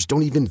LinkedIn users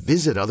don't even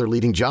visit other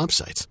leading job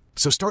sites.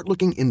 So start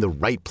looking in the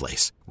right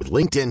place. With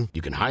LinkedIn,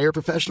 you can hire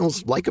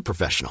professionals like a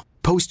professional.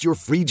 Post your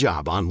free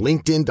job on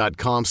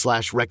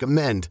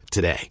linkedin.com/recommend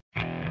today.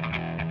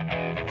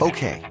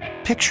 Okay,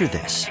 picture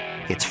this.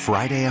 It's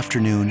Friday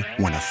afternoon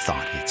when a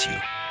thought hits you.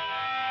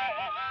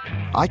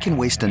 I can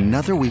waste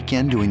another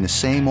weekend doing the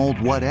same old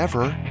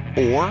whatever,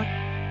 or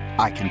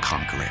I can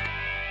conquer it.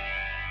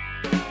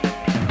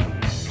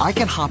 I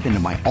can hop into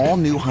my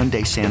all-new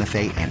Hyundai Santa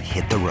Fe and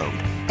hit the road.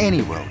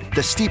 Any road.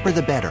 The steeper,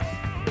 the better.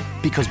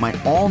 Because my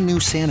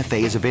all-new Santa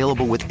Fe is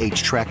available with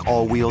H-Track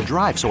all-wheel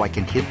drive, so I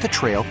can hit the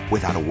trail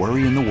without a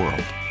worry in the world.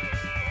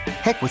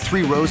 Heck, with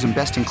 3 rows and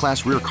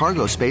best-in-class rear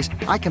cargo space,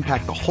 I can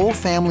pack the whole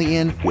family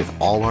in with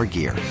all our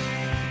gear.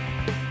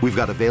 We've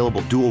got available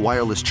dual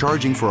wireless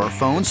charging for our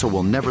phones, so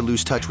we'll never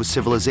lose touch with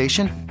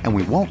civilization, and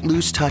we won't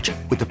lose touch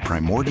with the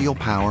primordial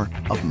power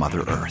of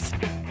Mother Earth.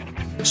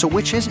 So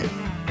which is it?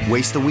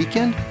 Waste the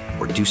weekend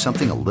or do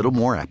something a little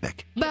more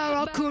epic?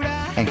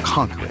 And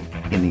conquer it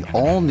in the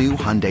all-new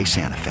Hyundai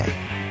Santa Fe.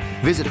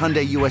 Visit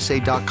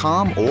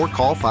HyundaiUSA.com or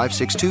call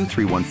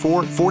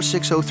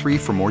 562-314-4603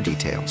 for more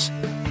details.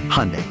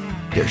 Hyundai,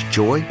 there's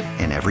joy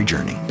in every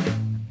journey.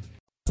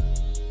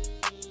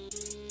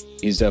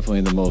 He's definitely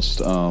the most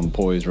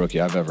poised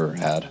rookie I've ever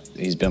had.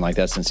 He's been like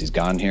that since he's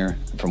gotten here.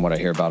 From what I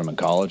hear about him in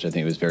college, I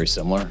think it was very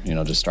similar,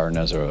 just starting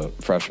as a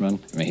freshman.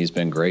 I mean, he's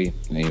been great.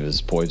 He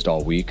was poised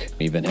all week.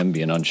 Even him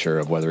being unsure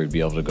of whether he'd be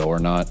able to go or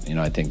not,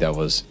 I think that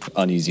was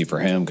uneasy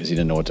for him because he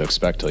didn't know what to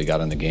expect till he got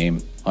in the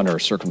game. Under our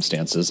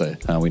circumstances,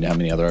 we didn't have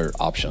any other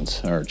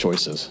options or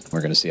choices. We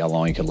were going to see how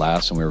long he could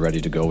last, and we were ready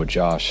to go with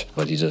Josh.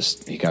 But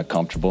he got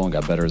comfortable and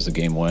got better as the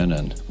game went,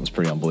 and it was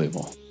pretty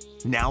unbelievable.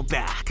 Now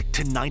back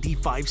to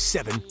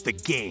 95.7 The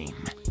Game.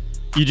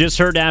 You just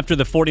heard after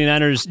the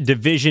 49ers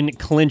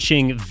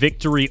division-clinching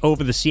victory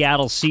over the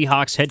Seattle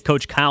Seahawks, head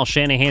coach Kyle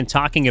Shanahan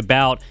talking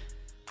about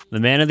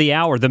the man of the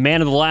hour, the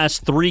man of the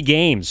last 3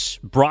 games,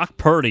 Brock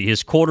Purdy,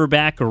 his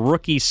quarterback, a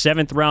rookie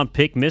 7th-round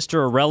pick,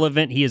 Mr.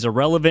 Irrelevant. He is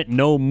irrelevant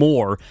no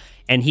more,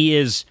 and he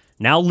is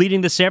now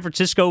leading the San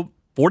Francisco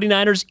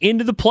 49ers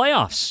into the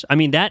playoffs. I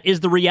mean, that is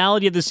the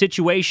reality of the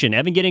situation.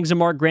 Evan Giddings and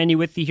Mark Grandy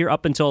with you here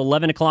up until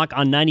 11 o'clock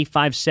on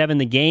 95.7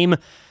 The Game.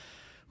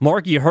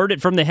 Mark, you heard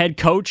it from the head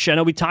coach. I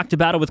know we talked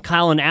about it with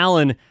Kyle and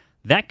Allen.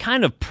 That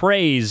kind of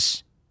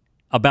praise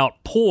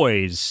about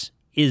poise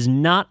is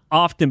not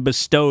often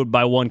bestowed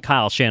by one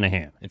Kyle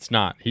Shanahan. It's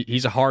not.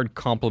 He's a hard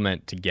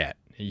compliment to get.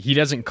 He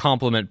doesn't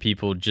compliment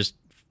people just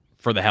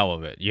for the hell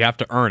of it. You have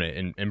to earn it,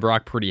 and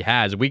Brock Purdy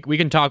has. We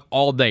can talk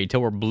all day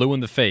till we're blue in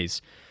the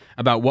face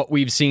about what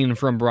we've seen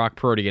from Brock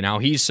Purdy and how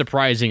he's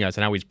surprising us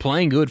and how he's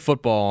playing good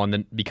football. And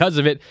then because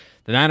of it,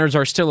 the Niners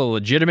are still a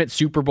legitimate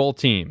Super Bowl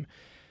team.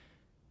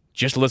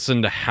 Just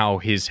listen to how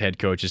his head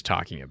coach is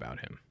talking about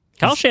him.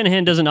 Kyle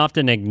Shanahan doesn't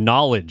often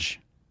acknowledge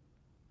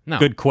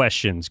good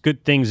questions,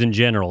 good things in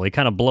general. He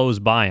kind of blows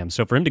by him.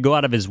 So for him to go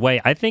out of his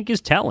way, I think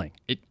is telling.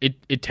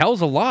 It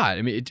tells a lot.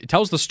 I mean, it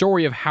tells the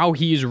story of how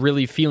he's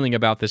really feeling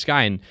about this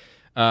guy. And,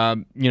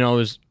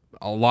 there's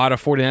a lot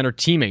of 49er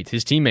teammates,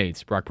 his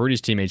teammates, Brock Purdy's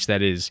teammates,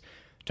 that is,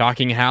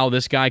 talking how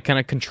this guy kind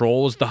of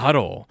controls the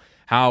huddle,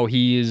 how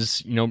he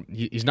is,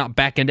 he's not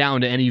backing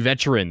down to any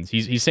veterans.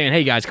 He's saying,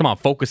 hey, guys, come on,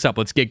 focus up.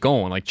 Let's get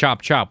going. Like,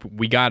 chop, chop.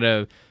 We got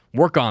to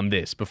work on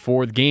this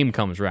before the game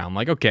comes around.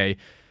 Like, okay,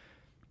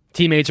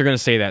 teammates are going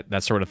to say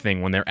that sort of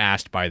thing when they're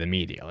asked by the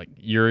media. Like,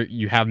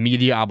 you have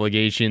media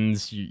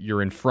obligations.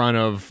 You're in front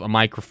of a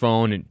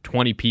microphone and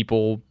 20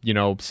 people,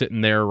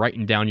 sitting there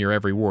writing down your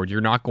every word. You're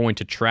not going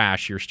to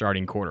trash your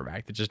starting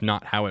quarterback. That's just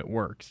not how it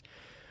works.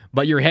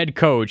 But your head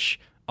coach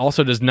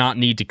also does not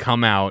need to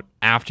come out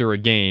after a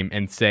game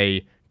and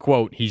say,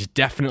 quote, he's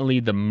definitely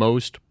the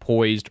most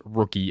poised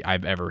rookie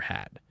I've ever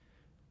had.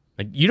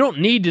 Like, you don't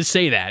need to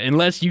say that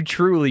unless you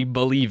truly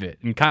believe it.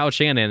 And Kyle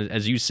Shanahan,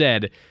 as you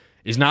said,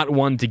 is not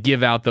one to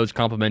give out those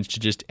compliments to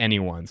just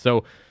anyone.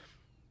 So,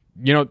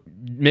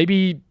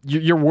 maybe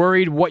you're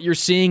worried what you're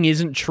seeing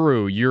isn't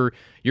true. You're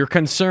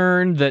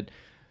concerned that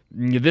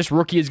this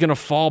rookie is going to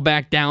fall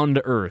back down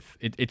to earth.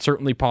 It's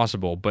certainly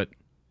possible, but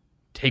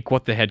take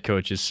what the head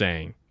coach is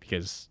saying,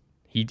 because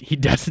he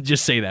doesn't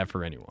just say that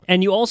for anyone.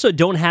 And you also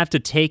don't have to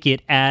take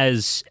it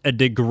as a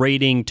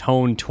degrading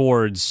tone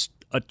towards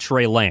a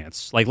Trey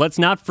Lance. Like, let's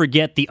not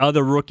forget the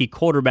other rookie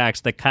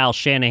quarterbacks that Kyle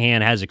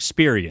Shanahan has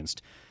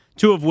experienced.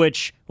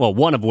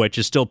 One of which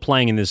is still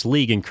playing in this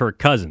league in Kirk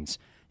Cousins.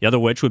 The other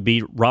which would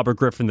be Robert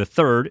Griffin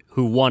III,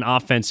 who won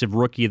Offensive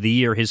Rookie of the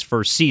Year his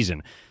first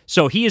season.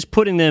 So he is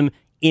putting them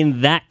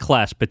in that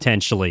class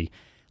potentially.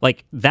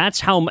 Like,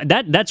 that's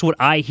what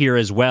I hear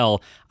as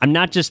well. I'm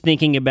not just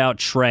thinking about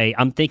Trey.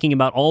 I'm thinking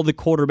about all the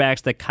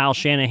quarterbacks that Kyle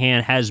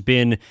Shanahan has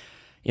been,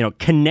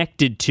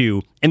 connected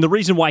to. And the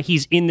reason why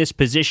he's in this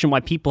position, why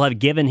people have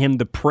given him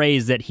the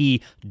praise that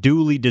he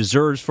duly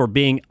deserves for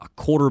being a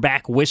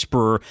quarterback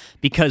whisperer,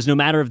 because no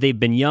matter if they've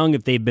been young,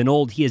 if they've been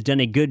old, he has done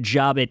a good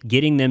job at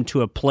getting them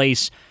to a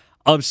place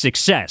of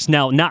success.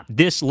 Now, not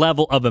this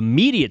level of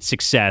immediate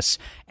success,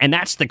 and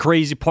that's the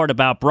crazy part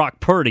about Brock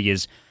Purdy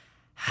is,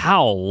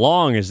 how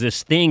long is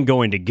this thing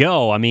going to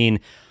go? I mean,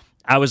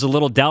 I was a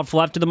little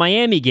doubtful after the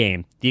Miami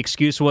game. The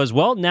excuse was,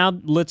 well, now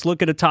let's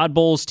look at a Todd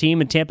Bowles team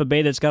in Tampa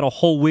Bay that's got a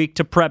whole week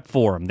to prep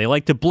for him. They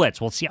like to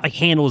blitz. Well, let's see how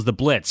he handles the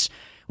blitz.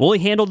 Will he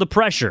handle the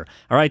pressure?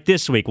 All right,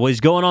 this week. Well, he's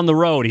going on the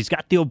road. He's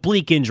got the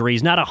oblique injury.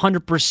 He's not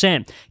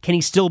 100%. Can he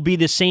still be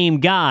the same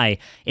guy?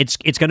 It's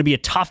going to be a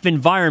tough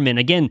environment.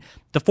 Again,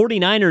 the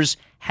 49ers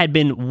had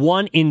been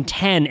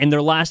 1-10 in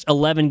their last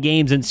 11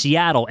 games in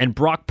Seattle, and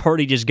Brock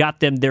Purdy just got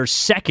them their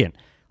second.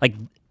 Like,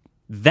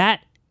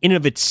 that in and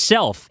of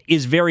itself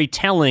is very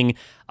telling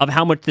of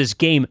how much this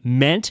game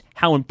meant,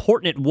 how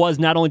important it was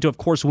not only to, of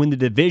course, win the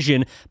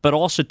division, but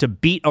also to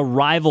beat a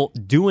rival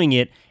doing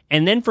it.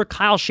 And then for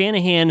Kyle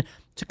Shanahan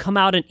to come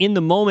out and in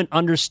the moment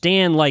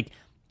understand, like,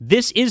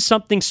 this is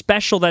something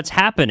special that's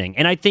happening.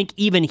 And I think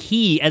even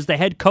he, as the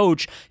head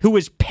coach, who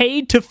is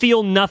paid to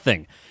feel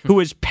nothing,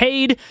 who is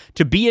paid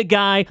to be a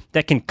guy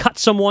that can cut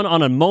someone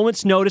on a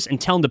moment's notice and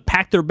tell them to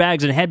pack their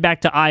bags and head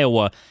back to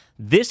Iowa,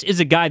 this is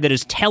a guy that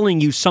is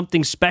telling you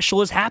something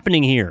special is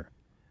happening here.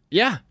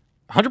 Yeah,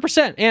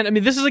 100%. And, I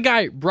mean, this is a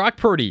guy, Brock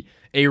Purdy,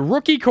 a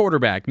rookie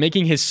quarterback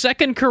making his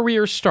second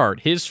career start,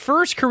 his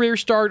first career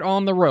start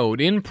on the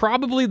road in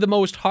probably the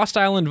most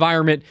hostile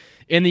environment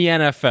in the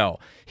NFL.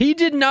 He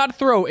did not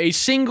throw a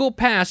single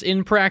pass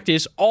in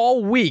practice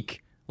all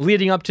week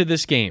leading up to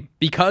this game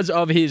because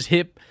of his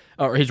hip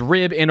or his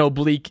rib and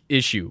oblique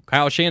issue.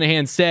 Kyle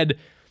Shanahan said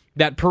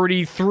that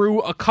Purdy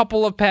threw a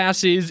couple of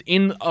passes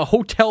in a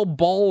hotel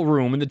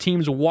ballroom in the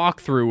team's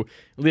walkthrough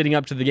leading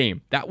up to the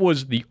game. That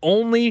was the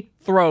only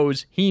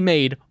throws he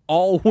made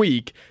all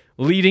week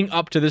leading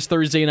up to this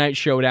Thursday night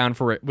showdown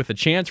with a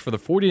chance for the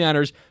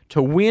 49ers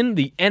to win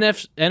the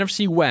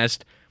NFC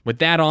West with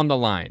that on the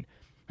line.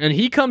 And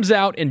he comes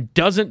out and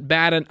doesn't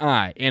bat an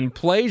eye and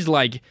plays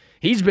like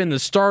he's been the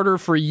starter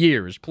for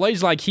years,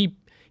 plays like he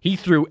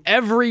threw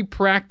every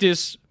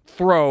practice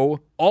throw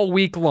all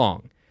week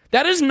long.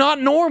 That is not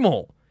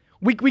normal.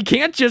 We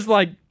can't just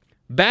like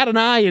bat an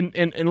eye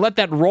and let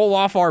that roll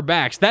off our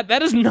backs.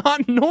 That is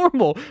not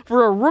normal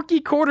for a rookie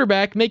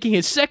quarterback making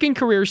his second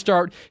career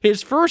start,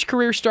 his first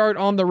career start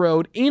on the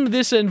road in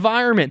this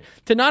environment,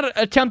 to not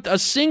attempt a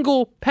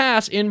single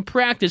pass in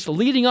practice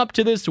leading up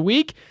to this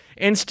week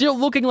and still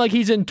looking like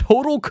he's in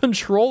total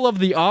control of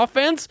the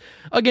offense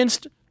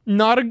against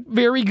not a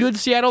very good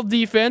Seattle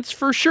defense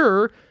for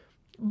sure,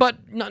 but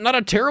not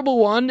a terrible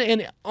one,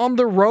 and on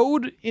the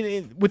road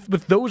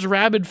with those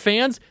rabid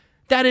fans.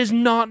 That is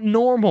not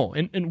normal,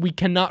 and we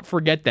cannot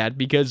forget that,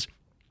 because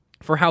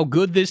for how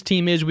good this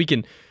team is, we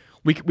can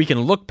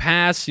look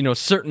past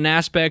certain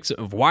aspects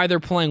of why they're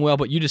playing well,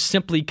 but you just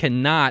simply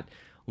cannot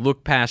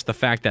look past the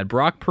fact that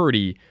Brock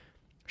Purdy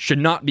should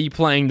not be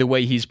playing the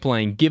way he's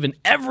playing, given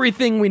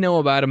everything we know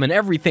about him and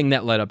everything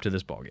that led up to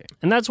this ballgame.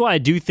 And that's why I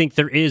do think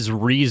there is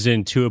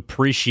reason to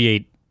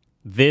appreciate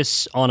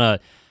this on a,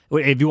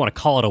 if you want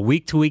to call it a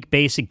week-to-week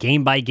basis,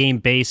 game-by-game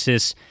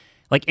basis.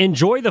 Like,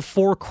 enjoy the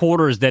 4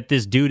 quarters that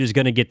this dude is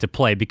going to get to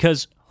play,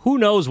 because who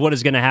knows what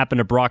is going to happen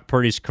to Brock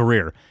Purdy's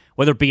career,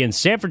 whether it be in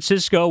San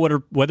Francisco,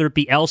 whether it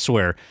be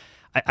elsewhere.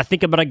 I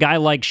think about a guy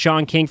like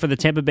Sean King for the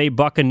Tampa Bay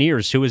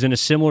Buccaneers, who was in a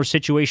similar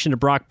situation to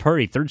Brock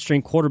Purdy,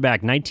 third-string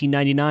quarterback,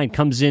 1999,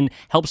 comes in,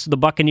 helps the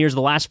Buccaneers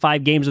the last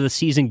 5 games of the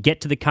season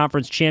get to the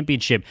conference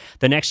championship.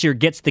 The next year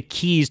gets the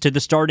keys to the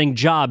starting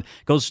job,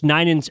 goes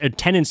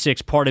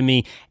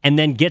 10-6, and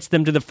then gets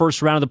them to the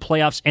first round of the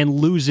playoffs and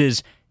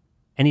loses,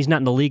 and he's not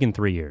in the league in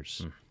 3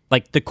 years.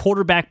 Like, the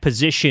quarterback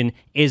position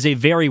is a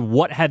very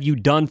what have you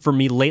done for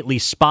me lately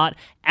spot,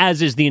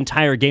 as is the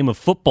entire game of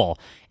football.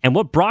 And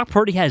what Brock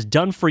Purdy has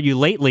done for you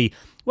lately,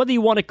 whether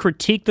you want to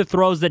critique the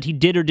throws that he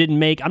did or didn't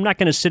make, I'm not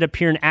going to sit up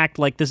here and act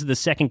like this is the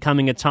second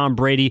coming of Tom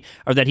Brady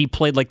or that he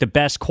played like the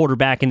best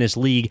quarterback in this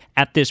league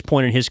at this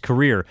point in his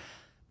career.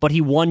 But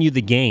he won you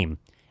the game.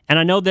 And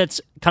I know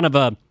that's kind of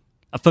a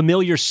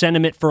familiar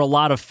sentiment for a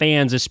lot of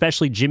fans,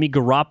 especially Jimmy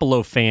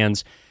Garoppolo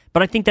fans.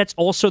 But I think that's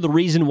also the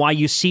reason why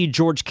you see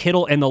George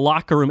Kittle in the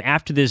locker room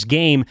after this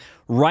game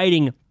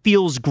writing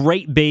 "Feels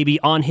Great, Baby"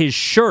 on his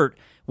shirt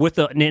with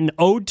an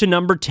ode to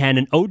number 10,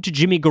 an ode to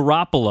Jimmy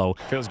Garoppolo.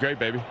 Feels great,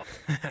 baby.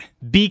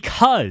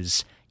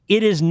 Because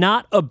it is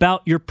not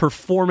about your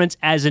performance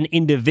as an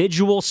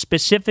individual,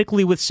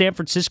 specifically with San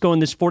Francisco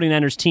and this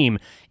 49ers team.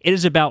 It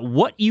is about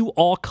what you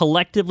all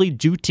collectively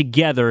do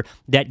together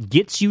that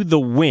gets you the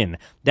win.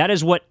 That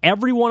is what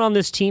everyone on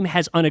this team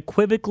has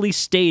unequivocally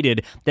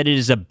stated that it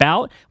is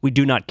about. We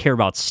do not care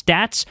about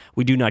stats.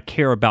 We do not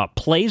care about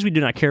plays. We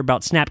do not care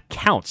about snap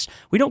counts.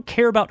 We don't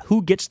care about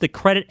who gets the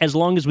credit as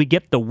long as we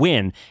get the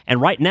win. And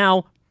right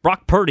now,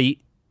 Brock Purdy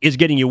is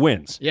getting you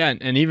wins. Yeah,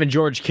 and even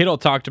George Kittle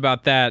talked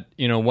about that,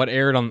 what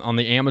aired on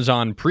the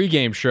Amazon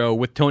pregame show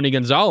with Tony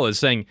Gonzalez,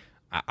 saying,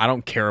 I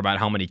don't care about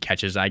how many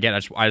catches I get.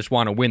 I just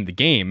want to win the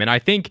game. And I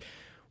think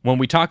when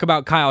we talk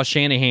about Kyle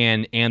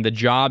Shanahan and the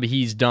job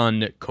he's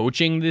done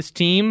coaching this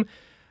team,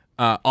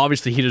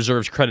 obviously he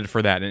deserves credit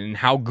for that and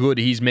how good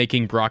he's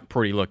making Brock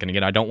Purdy look. And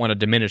again, I don't want to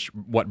diminish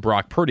what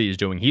Brock Purdy is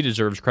doing. He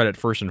deserves credit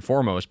first and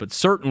foremost, but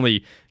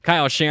certainly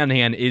Kyle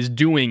Shanahan is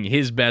doing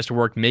his best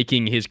work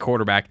making his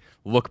quarterback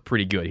look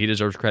pretty good. He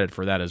deserves credit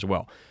for that as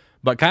well.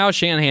 But Kyle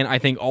Shanahan, I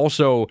think,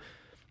 also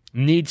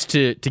needs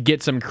to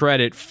get some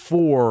credit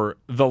for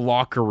the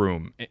locker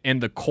room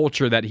and the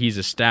culture that he's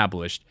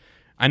established.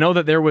 I know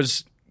that there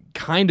was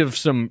kind of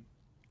some...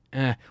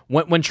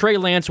 when Trey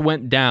Lance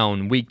went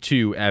down week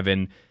 2,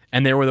 Evan,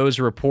 and there were those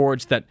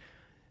reports that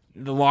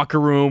the locker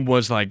room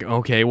was like,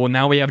 okay, well,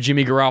 now we have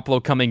Jimmy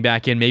Garoppolo coming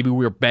back in. Maybe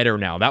we're better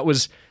now. That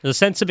was the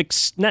sense of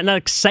not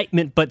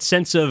excitement, but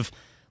sense of,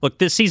 look,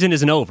 this season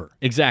isn't over.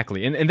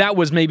 Exactly. And that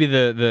was maybe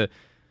the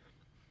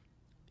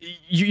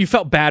you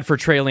felt bad for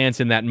Trey Lance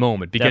in that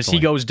moment because he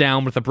goes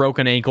down with a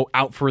broken ankle,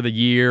 out for the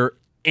year,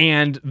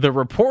 and the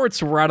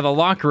reports were out of the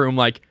locker room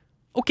like,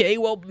 okay,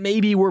 well,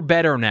 maybe we're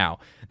better now.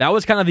 That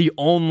was kind of the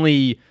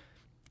only,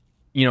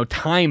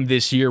 time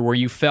this year where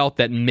you felt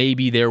that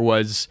maybe there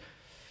was,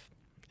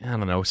 I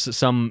don't know,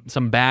 some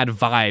bad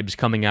vibes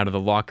coming out of the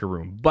locker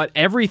room. But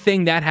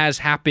everything that has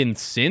happened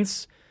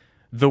since,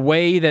 the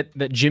way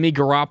that Jimmy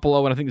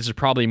Garoppolo, and I think this is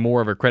probably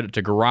more of a credit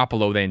to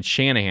Garoppolo than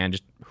Shanahan,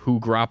 just who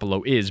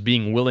Garoppolo is,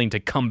 being willing to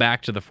come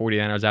back to the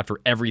 49ers after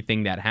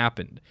everything that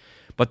happened.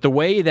 But the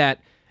way that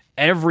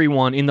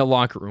everyone in the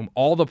locker room,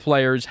 all the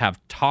players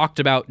have talked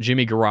about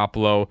Jimmy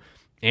Garoppolo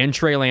and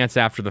Trey Lance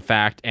after the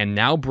fact, and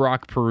now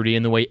Brock Purdy,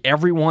 and the way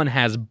everyone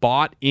has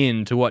bought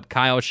into what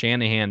Kyle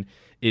Shanahan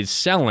is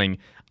selling,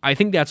 I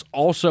think that's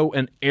also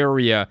an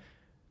area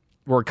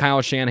where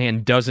Kyle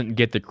Shanahan doesn't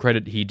get the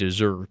credit he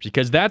deserves,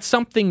 because that's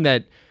something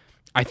that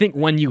I think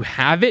when you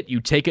have it,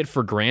 you take it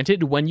for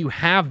granted. When you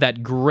have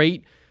that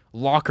great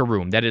locker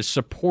room that is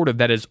supportive,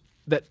 that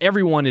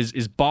everyone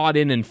is bought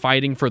in and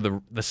fighting for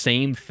the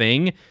same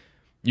thing,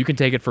 you can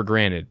take it for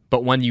granted.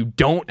 But when you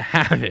don't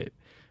have it,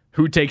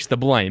 who takes the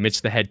blame?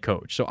 It's the head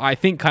coach. So I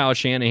think Kyle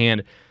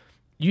Shanahan,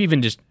 you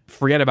even just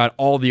forget about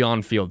all the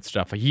on-field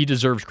stuff. He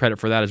deserves credit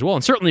for that as well.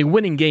 And certainly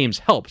winning games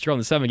helps. You're on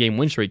the 7-game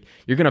win streak.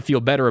 You're going to feel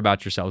better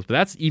about yourselves. But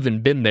that's even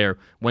been there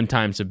when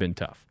times have been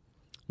tough.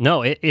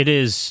 No, it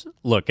is.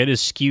 Look, it is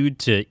skewed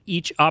to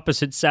each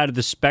opposite side of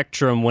the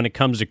spectrum when it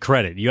comes to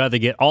credit. You either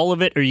get all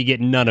of it or you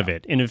get none of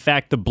it. And in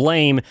fact, the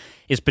blame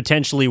is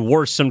potentially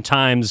worse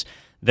sometimes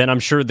than I'm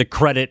sure the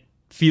credit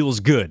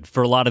feels good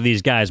for a lot of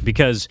these guys,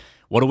 because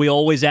what do we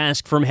always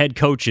ask from head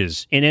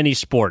coaches in any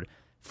sport?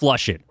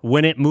 Flush it.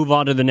 Win it, move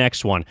on to the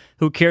next one.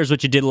 Who cares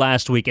what you did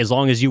last week as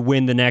long as you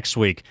win the next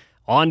week?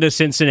 On to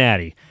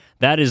Cincinnati.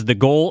 That is the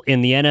goal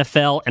in the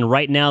NFL, and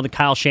right now the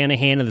Kyle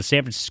Shanahan and the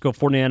San Francisco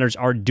 49ers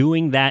are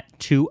doing that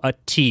to a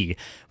T.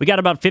 We got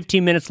about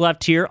 15 minutes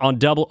left here on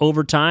Double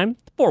Overtime.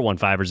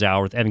 415ers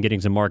Hour with Evan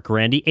Giddings and Mark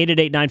Grandy.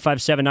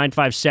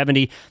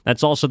 888-957-9570.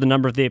 That's also the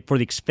number for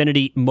the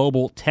Xfinity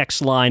mobile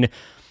text line.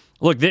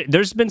 Look,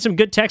 there's been some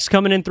good texts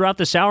coming in throughout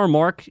this hour,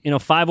 Mark.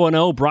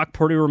 510, Brock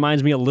Purdy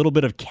reminds me a little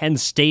bit of Ken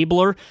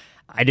Stabler.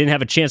 I didn't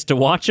have a chance to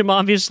watch him,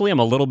 obviously. I'm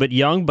a little bit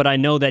young, but I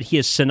know that he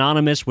is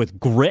synonymous with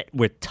grit,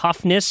 with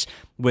toughness,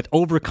 with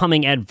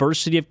overcoming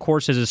adversity, of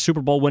course, as a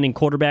Super Bowl winning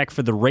quarterback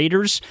for the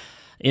Raiders.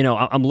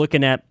 I'm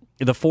looking at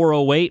the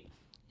 408.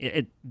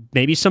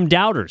 Maybe some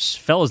doubters.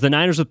 Fellas, the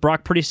Niners with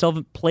Brock Purdy still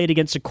haven't played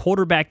against a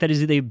quarterback that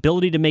has the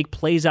ability to make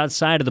plays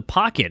outside of the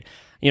pocket.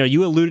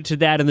 You alluded to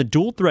that in the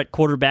dual-threat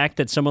quarterback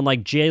that someone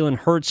like Jalen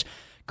Hurts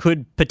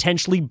could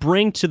potentially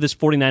bring to this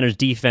 49ers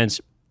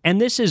defense. And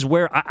this is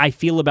where I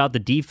feel about the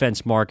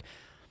defense, Mark.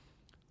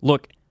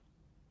 Look,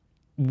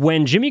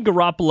 when Jimmy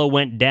Garoppolo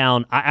went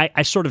down,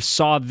 I sort of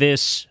saw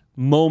this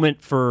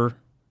moment for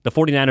the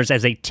 49ers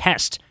as a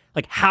test.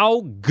 Like,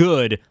 how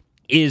good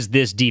is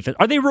this defense?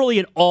 Are they really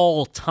an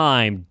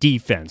all-time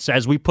defense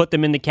as we put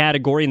them in the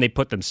category, and they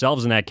put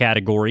themselves in that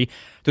category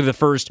through the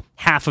first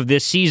half of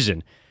this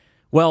season?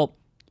 Well,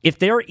 if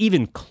they're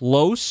even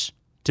close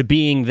to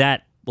being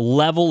that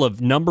level of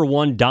number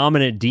one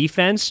dominant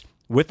defense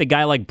with a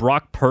guy like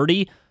Brock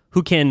Purdy,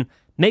 who can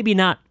maybe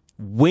not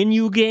win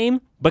you a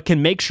game, but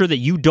can make sure that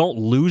you don't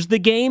lose the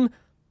game,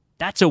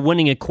 that's a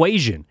winning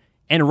equation.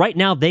 And right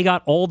now, they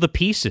got all the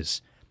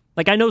pieces.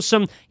 Like, I know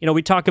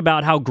we talk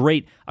about how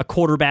great a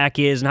quarterback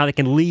is and how they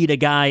can lead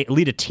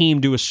a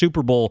team to a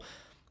Super Bowl.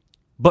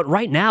 But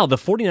right now, the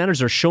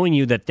 49ers are showing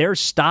you that their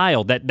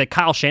style, that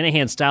Kyle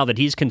Shanahan style that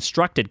he's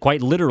constructed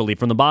quite literally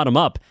from the bottom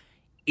up,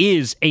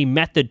 is a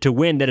method to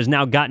win that has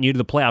now gotten you to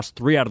the playoffs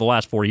 3 out of the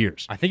last 4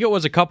 years. I think it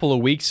was a couple of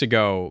weeks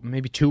ago,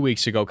 maybe 2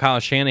 weeks ago, Kyle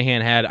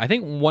Shanahan had, I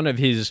think, one of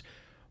his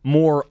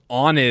more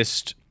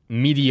honest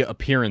media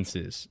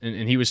appearances.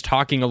 And he was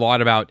talking a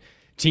lot about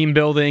team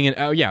building. And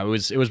it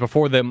was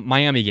before the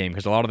Miami game,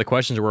 because a lot of the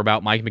questions were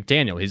about Mike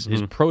McDaniel, his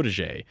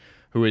protege,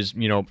 who is,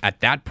 at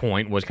that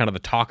point was kind of the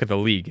talk of the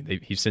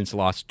league. He's since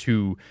lost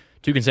two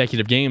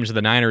consecutive games to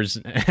the Niners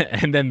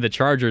and then the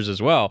Chargers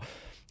as well.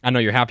 I know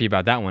you're happy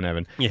about that one,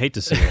 Evan. You hate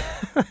to see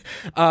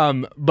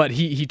it. But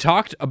he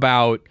talked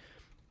about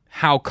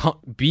how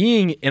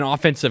being an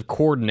offensive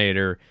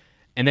coordinator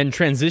and then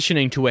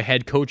transitioning to a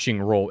head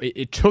coaching role,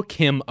 it took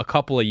him a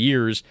couple of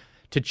years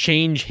to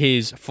change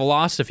his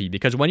philosophy,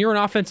 because when you're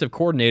an offensive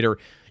coordinator,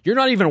 you're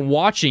not even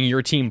watching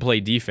your team play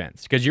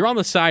defense because you're on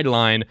the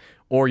sideline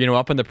or,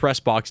 up in the press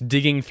box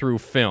digging through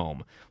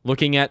film,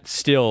 looking at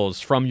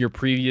stills from your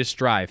previous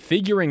drive,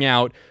 figuring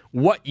out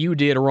what you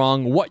did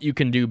wrong, what you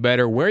can do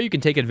better, where you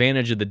can take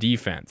advantage of the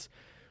defense.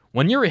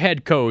 When you're a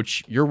head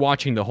coach, you're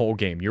watching the whole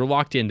game. You're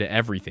locked into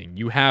everything.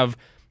 You have,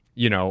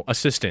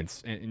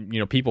 assistants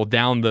and, people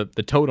down the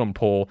totem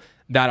pole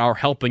that are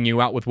helping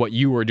you out with what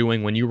you were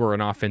doing when you were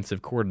an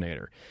offensive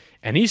coordinator.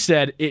 And he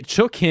said it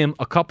took him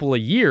a couple of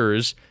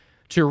years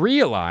to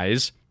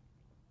realize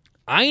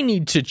I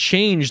need to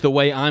change the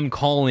way I'm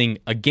calling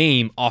a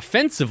game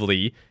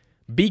offensively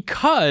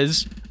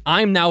because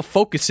I'm now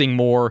focusing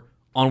more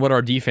on what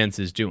our defense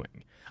is doing.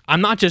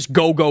 I'm not just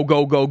go, go,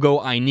 go, go, go.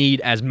 I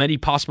need as many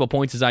possible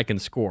points as I can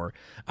score.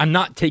 I'm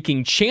not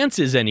taking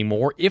chances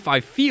anymore if I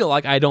feel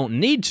like I don't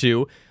need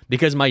to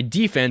because my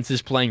defense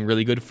is playing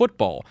really good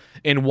football.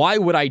 And why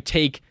would I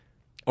take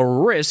a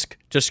risk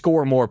to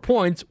score more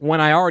points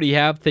when I already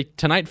have,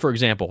 tonight, for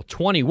example,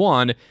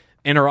 21,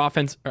 and our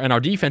offense and our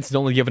defense has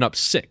only given up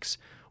 6?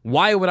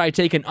 Why would I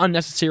take an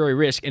unnecessary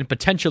risk and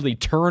potentially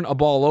turn a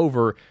ball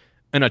over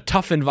in a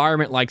tough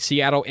environment like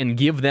Seattle and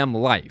give them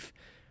life?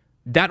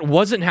 That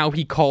wasn't how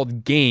he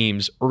called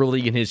games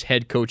early in his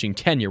head coaching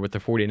tenure with the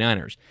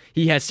 49ers.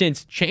 He has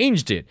since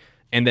changed it.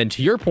 And then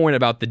to your point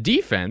about the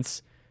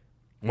defense,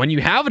 when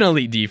you have an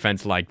elite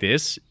defense like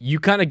this,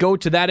 you kind of go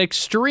to that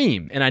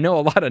extreme. And I know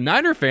a lot of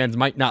Niner fans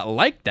might not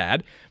like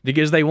that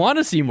because they want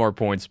to see more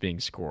points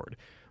being scored.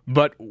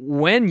 But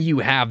when you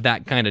have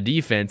that kind of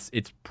defense,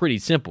 it's pretty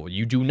simple.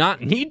 You do not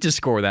need to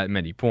score that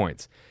many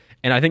points.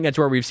 And I think that's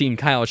where we've seen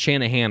Kyle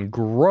Shanahan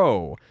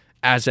grow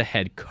as a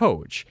head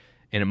coach.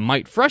 And it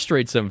might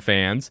frustrate some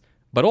fans,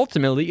 but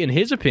ultimately, in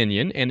his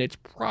opinion, and it's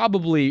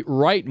probably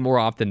right more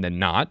often than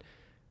not,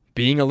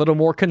 being a little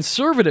more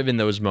conservative in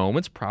those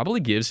moments probably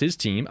gives his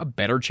team a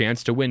better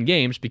chance to win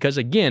games because,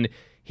 again,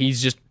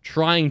 he's just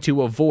trying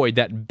to avoid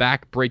that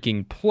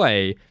back-breaking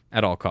play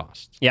at all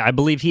costs. Yeah, I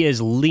believe he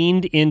has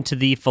leaned into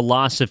the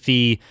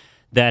philosophy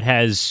that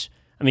has,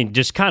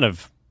 just kind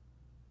of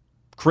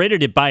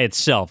created it by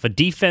itself. A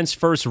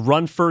defense-first,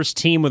 run-first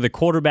team with a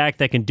quarterback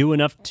that can do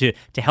enough to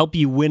help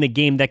you win a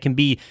game that can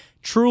be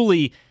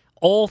truly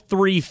all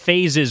three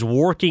phases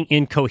working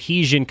in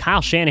cohesion.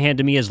 Kyle Shanahan,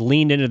 to me, has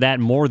leaned into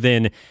that more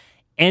than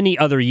any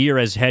other year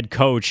as head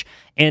coach.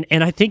 And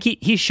I think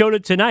he showed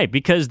it tonight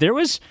because there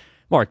was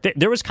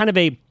kind of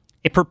a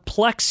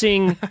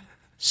perplexing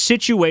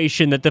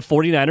situation that the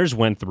 49ers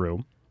went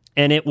through.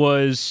 And it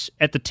was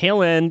at the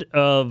tail end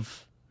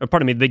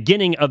the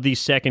beginning of the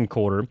second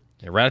quarter.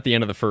 Yeah, right at the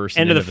end of the first.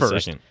 End of the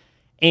first. Second.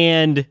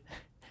 And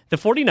the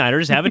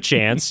 49ers have a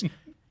chance.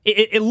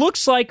 It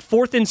looks like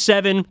 4th and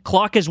 7,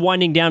 clock is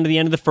winding down to the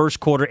end of the first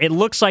quarter. It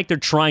looks like they're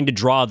trying to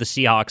draw the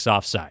Seahawks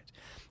offside.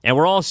 And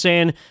we're all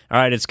saying, all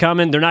right, it's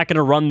coming. They're not going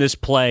to run this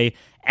play.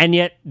 And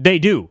yet they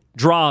do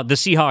draw the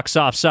Seahawks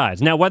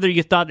offsides. Now, whether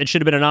you thought it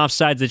should have been an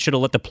offsides that should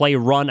have let the play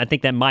run, I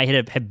think that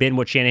might have been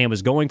what Shanahan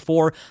was going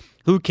for.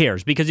 Who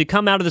cares? Because you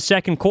come out of the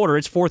second quarter,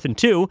 it's 4th and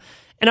 2,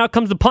 and out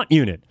comes the punt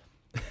unit.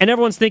 And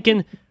everyone's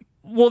thinking,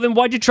 well, then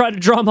why'd you try to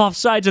draw them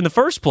offsides in the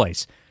first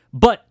place?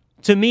 But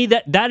to me,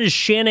 that is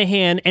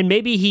Shanahan, and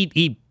maybe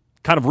he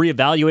kind of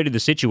reevaluated the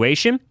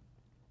situation,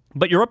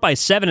 but you're up by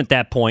 7 at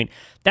that point.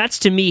 That's,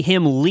 to me,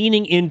 him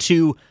leaning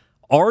into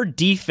our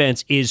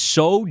defense is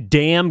so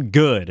damn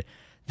good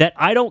that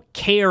I don't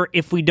care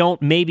if we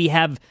don't maybe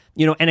have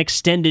an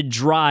extended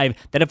drive,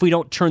 that if we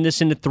don't turn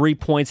this into 3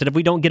 points, that if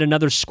we don't get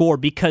another score,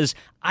 because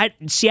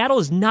Seattle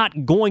is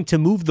not going to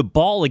move the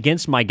ball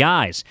against my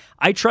guys.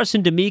 I trust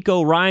in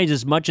DeMeco Ryans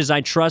as much as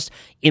I trust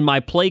in my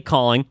play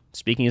calling.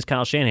 Speaking as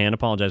Kyle Shanahan,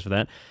 apologize for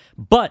that.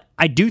 But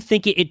I do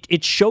think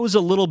it shows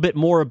a little bit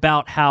more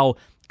about how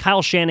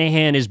Kyle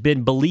Shanahan has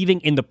been believing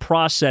in the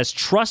process,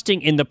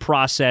 trusting in the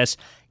process,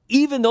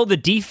 even though the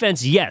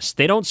defense, yes,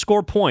 they don't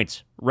score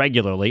points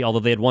regularly, although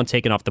they had one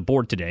taken off the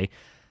board today.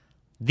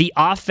 The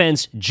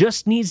offense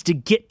just needs to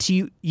get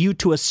to you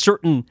to a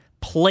certain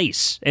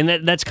place. And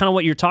that's kind of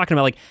what you're talking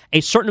about, like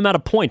a certain amount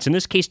of points. In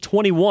this case,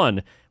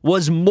 21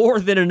 was more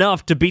than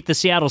enough to beat the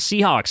Seattle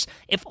Seahawks.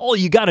 If all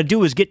you got to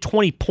do is get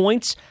 20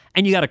 points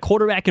and you got a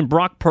quarterback in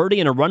Brock Purdy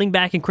and a running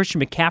back in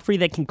Christian McCaffrey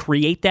that can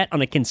create that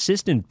on a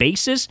consistent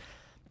basis,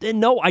 then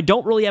no, I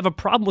don't really have a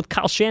problem with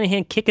Kyle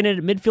Shanahan kicking it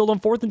at midfield on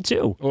 4th and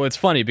 2. Well, it's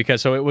funny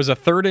because it was a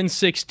 3rd and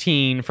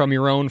 16 from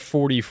your own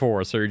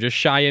 44, so you're just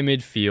shy of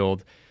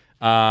midfield.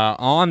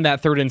 On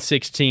that 3rd and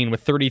 16,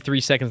 with 33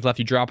 seconds left,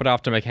 you drop it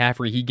off to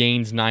McCaffrey. He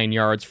gains 9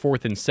 yards,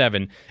 4th and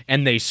 7,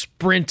 and they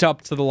sprint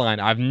up to the line.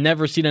 I've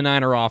never seen a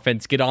Niner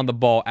offense get on the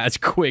ball as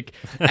quick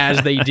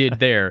as they did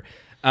there.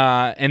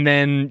 And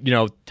then,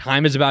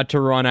 time is about to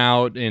run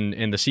out, and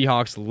the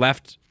Seahawks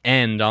left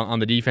end on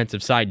the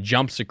defensive side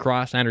jumps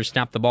across. Niners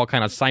snap the ball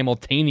kind of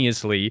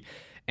simultaneously,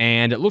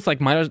 and it looks like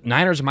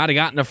Niners might have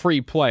gotten a free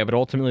play, but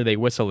ultimately they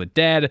whistle it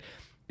dead.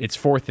 It's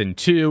 4th and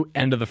 2,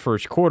 end of the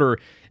first quarter.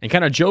 And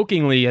kind of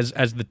jokingly, as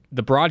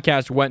the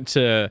broadcast went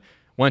to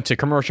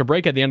commercial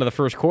break at the end of the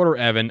first quarter,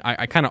 Evan,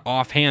 I kind of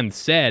offhand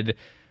said,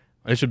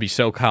 this would be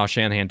so Kyle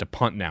Shanahan to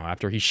punt now.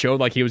 After he showed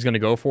like he was going to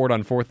go for it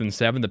on 4th and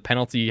 7, the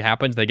penalty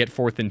happens, they get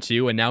 4th and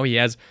 2, and now he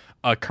has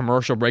a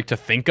commercial break to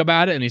think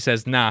about it, and he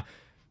says, nah,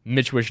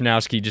 Mitch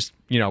Wishnowsky, just,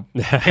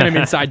 pin him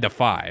inside the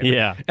 5.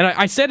 Yeah. And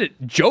I said it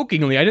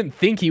jokingly. I didn't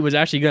think he was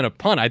actually going to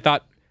punt. I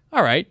thought,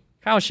 all right,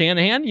 Kyle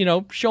Shanahan,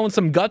 showing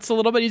some guts a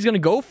little bit. He's going to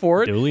go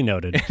for it. Duly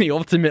noted. And he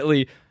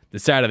ultimately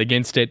decided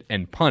against it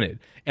and punted.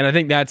 And I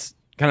think that's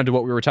kind of to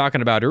what we were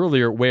talking about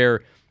earlier,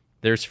 where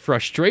there's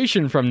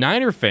frustration from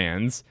Niner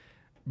fans,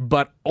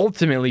 but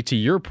ultimately, to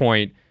your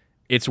point,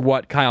 it's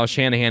what Kyle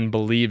Shanahan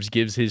believes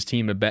gives his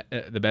team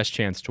the best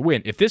chance to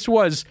win. If this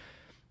was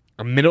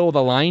a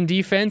middle-of-the-line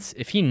defense,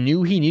 if he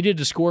knew he needed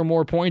to score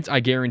more points, I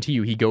guarantee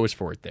you he goes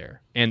for it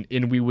there. And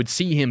we would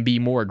see him be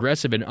more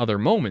aggressive in other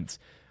moments.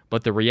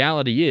 But the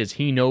reality is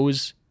he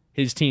knows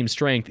his team's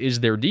strength is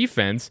their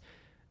defense,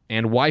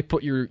 and why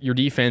put your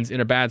defense in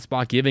a bad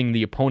spot, giving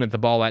the opponent the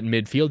ball at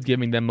midfield,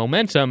 giving them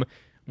momentum,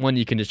 when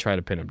you can just try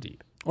to pin them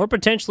deep. Or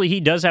potentially he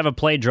does have a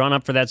play drawn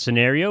up for that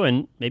scenario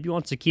and maybe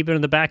wants to keep it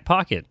in the back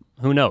pocket.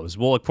 Who knows?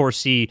 We'll, of course,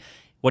 see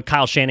what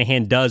Kyle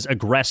Shanahan does,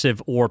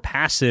 aggressive or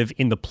passive,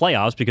 in the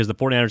playoffs, because the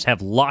 49ers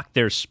have locked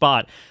their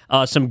spot.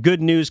 Some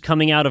good news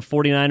coming out of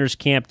 49ers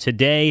camp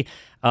today.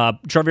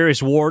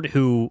 Charvarius Ward,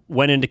 who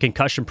went into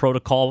concussion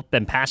protocol,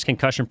 then past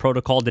concussion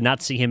protocol, did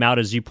not see him out,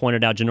 as you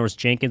pointed out. Janoris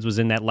Jenkins was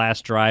in that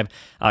last drive.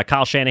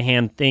 Kyle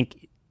Shanahan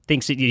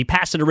thinks he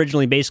passed it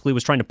originally, basically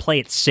was trying to play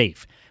it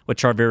safe with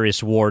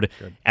Charvarius Ward,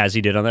 as he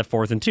did on that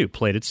 4th and 2,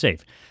 played it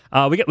safe.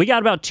 We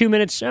got about 2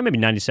 minutes, maybe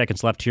 90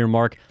 seconds left here,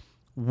 Mark.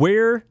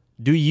 Where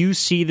do you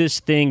see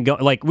this thing go?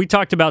 Like, we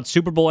talked about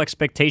Super Bowl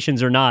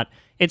expectations or not.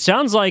 It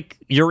sounds like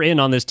you're in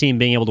on this team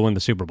being able to win the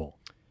Super Bowl.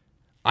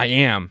 I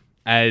am,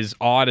 as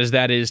odd as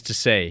that is to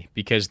say,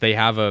 because they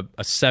have a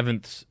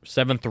seventh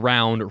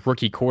round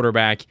rookie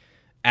quarterback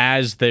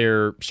as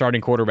their starting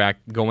quarterback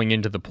going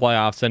into the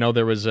playoffs. I know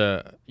there was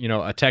a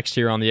text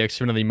here on the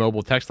Xfinity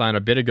mobile text line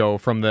a bit ago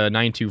from the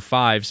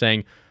 925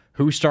 saying,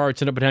 who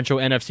starts in a potential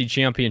NFC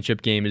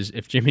championship game is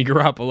if Jimmy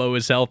Garoppolo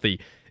is healthy?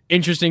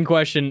 Interesting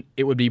question.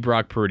 It would be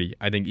Brock Purdy,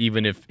 I think,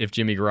 even if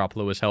Jimmy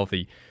Garoppolo is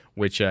healthy,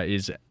 which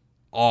is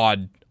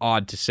odd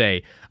to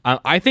say.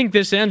 I think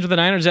this ends with the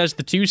Niners as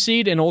the 2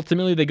 seed, and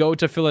ultimately they go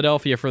to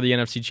Philadelphia for the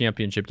NFC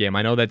championship game.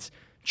 I know that's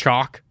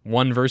chalk,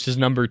 1 versus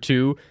number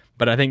 2,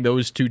 but I think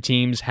those two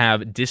teams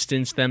have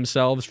distanced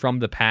themselves from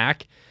the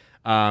pack.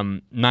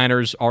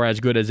 Niners are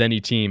as good as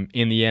any team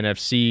in the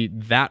NFC.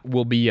 That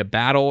will be a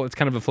battle. It's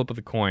kind of a flip of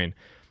the coin.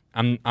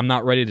 I'm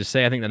not ready to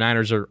say I think the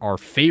Niners are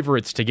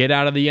favorites to get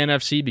out of the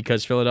NFC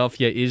because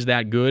Philadelphia is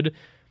that good.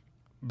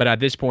 But at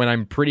this point,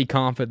 I'm pretty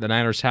confident the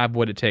Niners have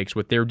what it takes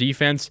with their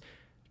defense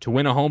to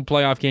win a home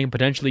playoff game,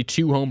 potentially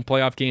 2 home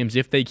playoff games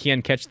if they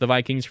can catch the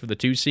Vikings for the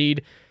 2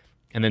 seed,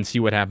 and then see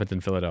what happens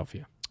in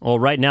Philadelphia. Well,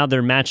 right now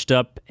they're matched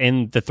up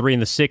in the 3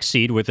 and the 6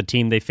 seed with the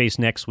team they face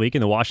next week in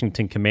the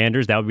Washington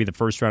Commanders. That would be the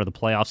first round of the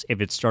playoffs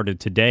if it started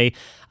today.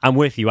 I'm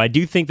with you. I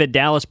do think that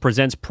Dallas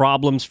presents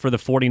problems for the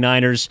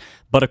 49ers,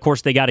 but of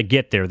course they got to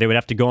get there. They would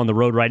have to go on the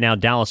road right now.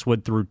 Dallas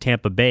would through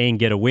Tampa Bay and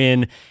get a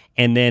win,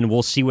 and then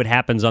we'll see what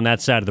happens on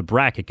that side of the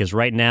bracket, because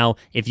right now,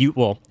 if you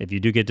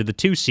do get to the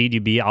 2 seed,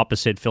 you'd be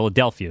opposite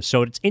Philadelphia.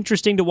 So it's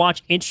interesting to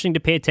watch, interesting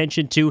to pay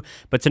attention to,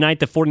 but tonight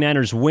the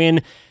 49ers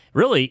win,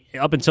 really,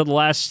 up until the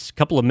last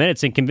couple of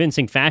minutes in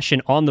convincing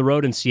fashion on the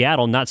road in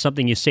Seattle. Not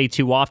something you say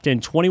too often.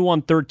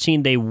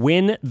 21-13, they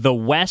win the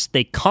West.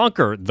 They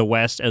conquer the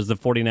West, as the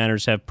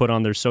 49ers have put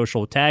on their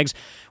social tags.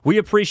 We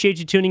appreciate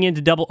you tuning in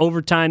to Double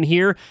Overtime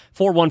here.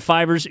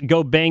 415ers,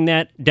 go bang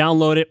that.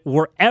 Download it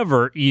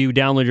wherever you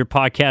download your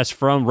podcast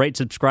from. Rate,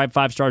 subscribe,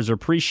 5 stars are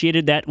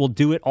appreciated. That will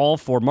do it all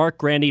for Mark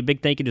Grandy.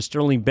 Big thank you to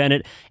Sterling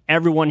Bennett.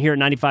 Everyone here at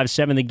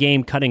 95.7 The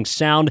Game, cutting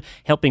sound,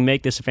 helping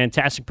make this a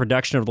fantastic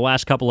production over the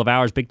last couple of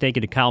hours. Big thank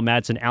you to Kyle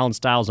Madsen, Alan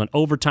Stiles on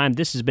Overtime.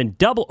 This has been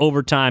Double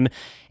Overtime,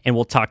 and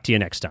we'll talk to you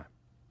next time.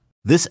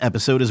 This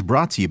episode is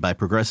brought to you by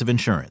Progressive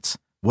Insurance.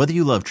 Whether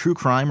you love true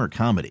crime or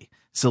comedy,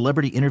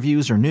 celebrity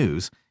interviews or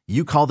news,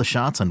 you call the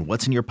shots on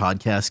what's in your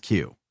podcast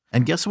queue.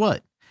 And guess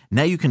what?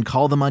 Now you can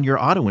call them on your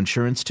auto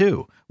insurance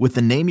too, with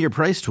the Name Your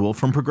Price tool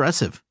from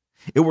Progressive.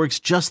 It works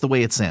just the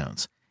way it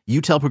sounds.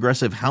 You tell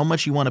Progressive how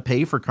much you want to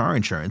pay for car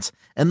insurance,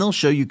 and they'll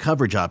show you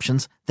coverage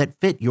options that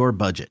fit your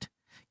budget.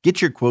 Get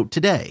your quote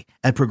today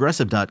at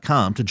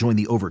Progressive.com to join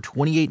the over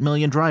 28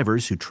 million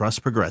drivers who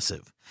trust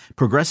Progressive.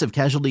 Progressive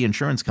Casualty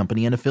Insurance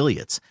Company and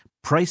Affiliates.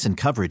 Price and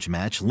coverage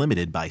match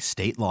limited by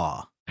state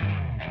law.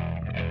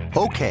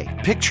 Okay,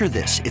 picture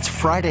this. It's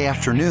Friday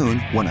afternoon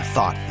when a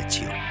thought hits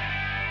you.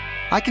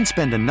 I can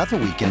spend another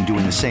weekend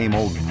doing the same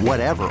old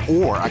whatever,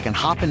 or I can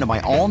hop into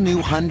my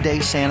all-new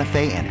Hyundai Santa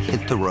Fe and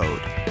hit the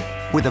road.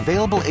 With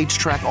available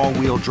H-Track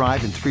all-wheel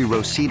drive and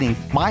 3-row seating,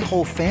 my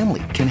whole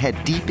family can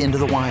head deep into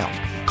the wild.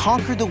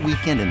 Conquer the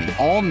weekend in the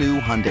all-new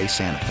Hyundai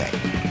Santa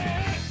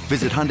Fe.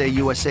 Visit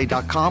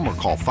HyundaiUSA.com or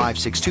call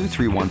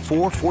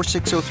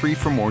 562-314-4603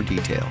 for more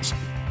details.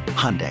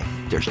 Hyundai,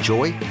 there's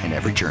joy in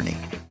every journey.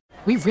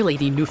 We really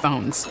need new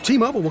phones.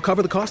 T-Mobile will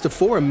cover the cost of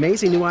 4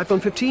 amazing new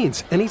iPhone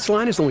 15s, and each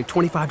line is only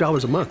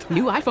 $25 a month.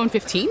 New iPhone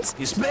 15s?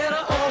 It's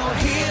better over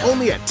here.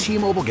 Only at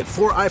T-Mobile, get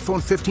 4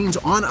 iPhone 15s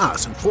on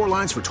us and 4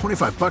 lines for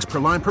 $25 per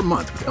line per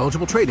month with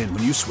eligible trade-in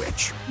when you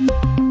switch.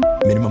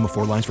 Minimum of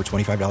 4 lines for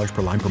 $25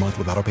 per line per month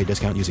with autopay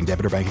discount using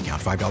debit or bank account.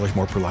 $5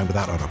 more per line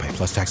without autopay,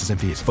 plus taxes and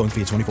fees. Phone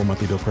fee at 24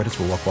 monthly bill credits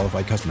for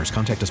well-qualified customers.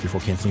 Contact us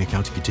before canceling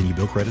account to continue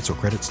bill credits or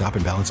credit stop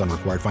and balance on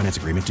required finance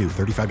agreement due.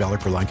 $35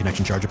 per line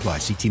connection charge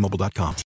applies. See T-Mobile.com.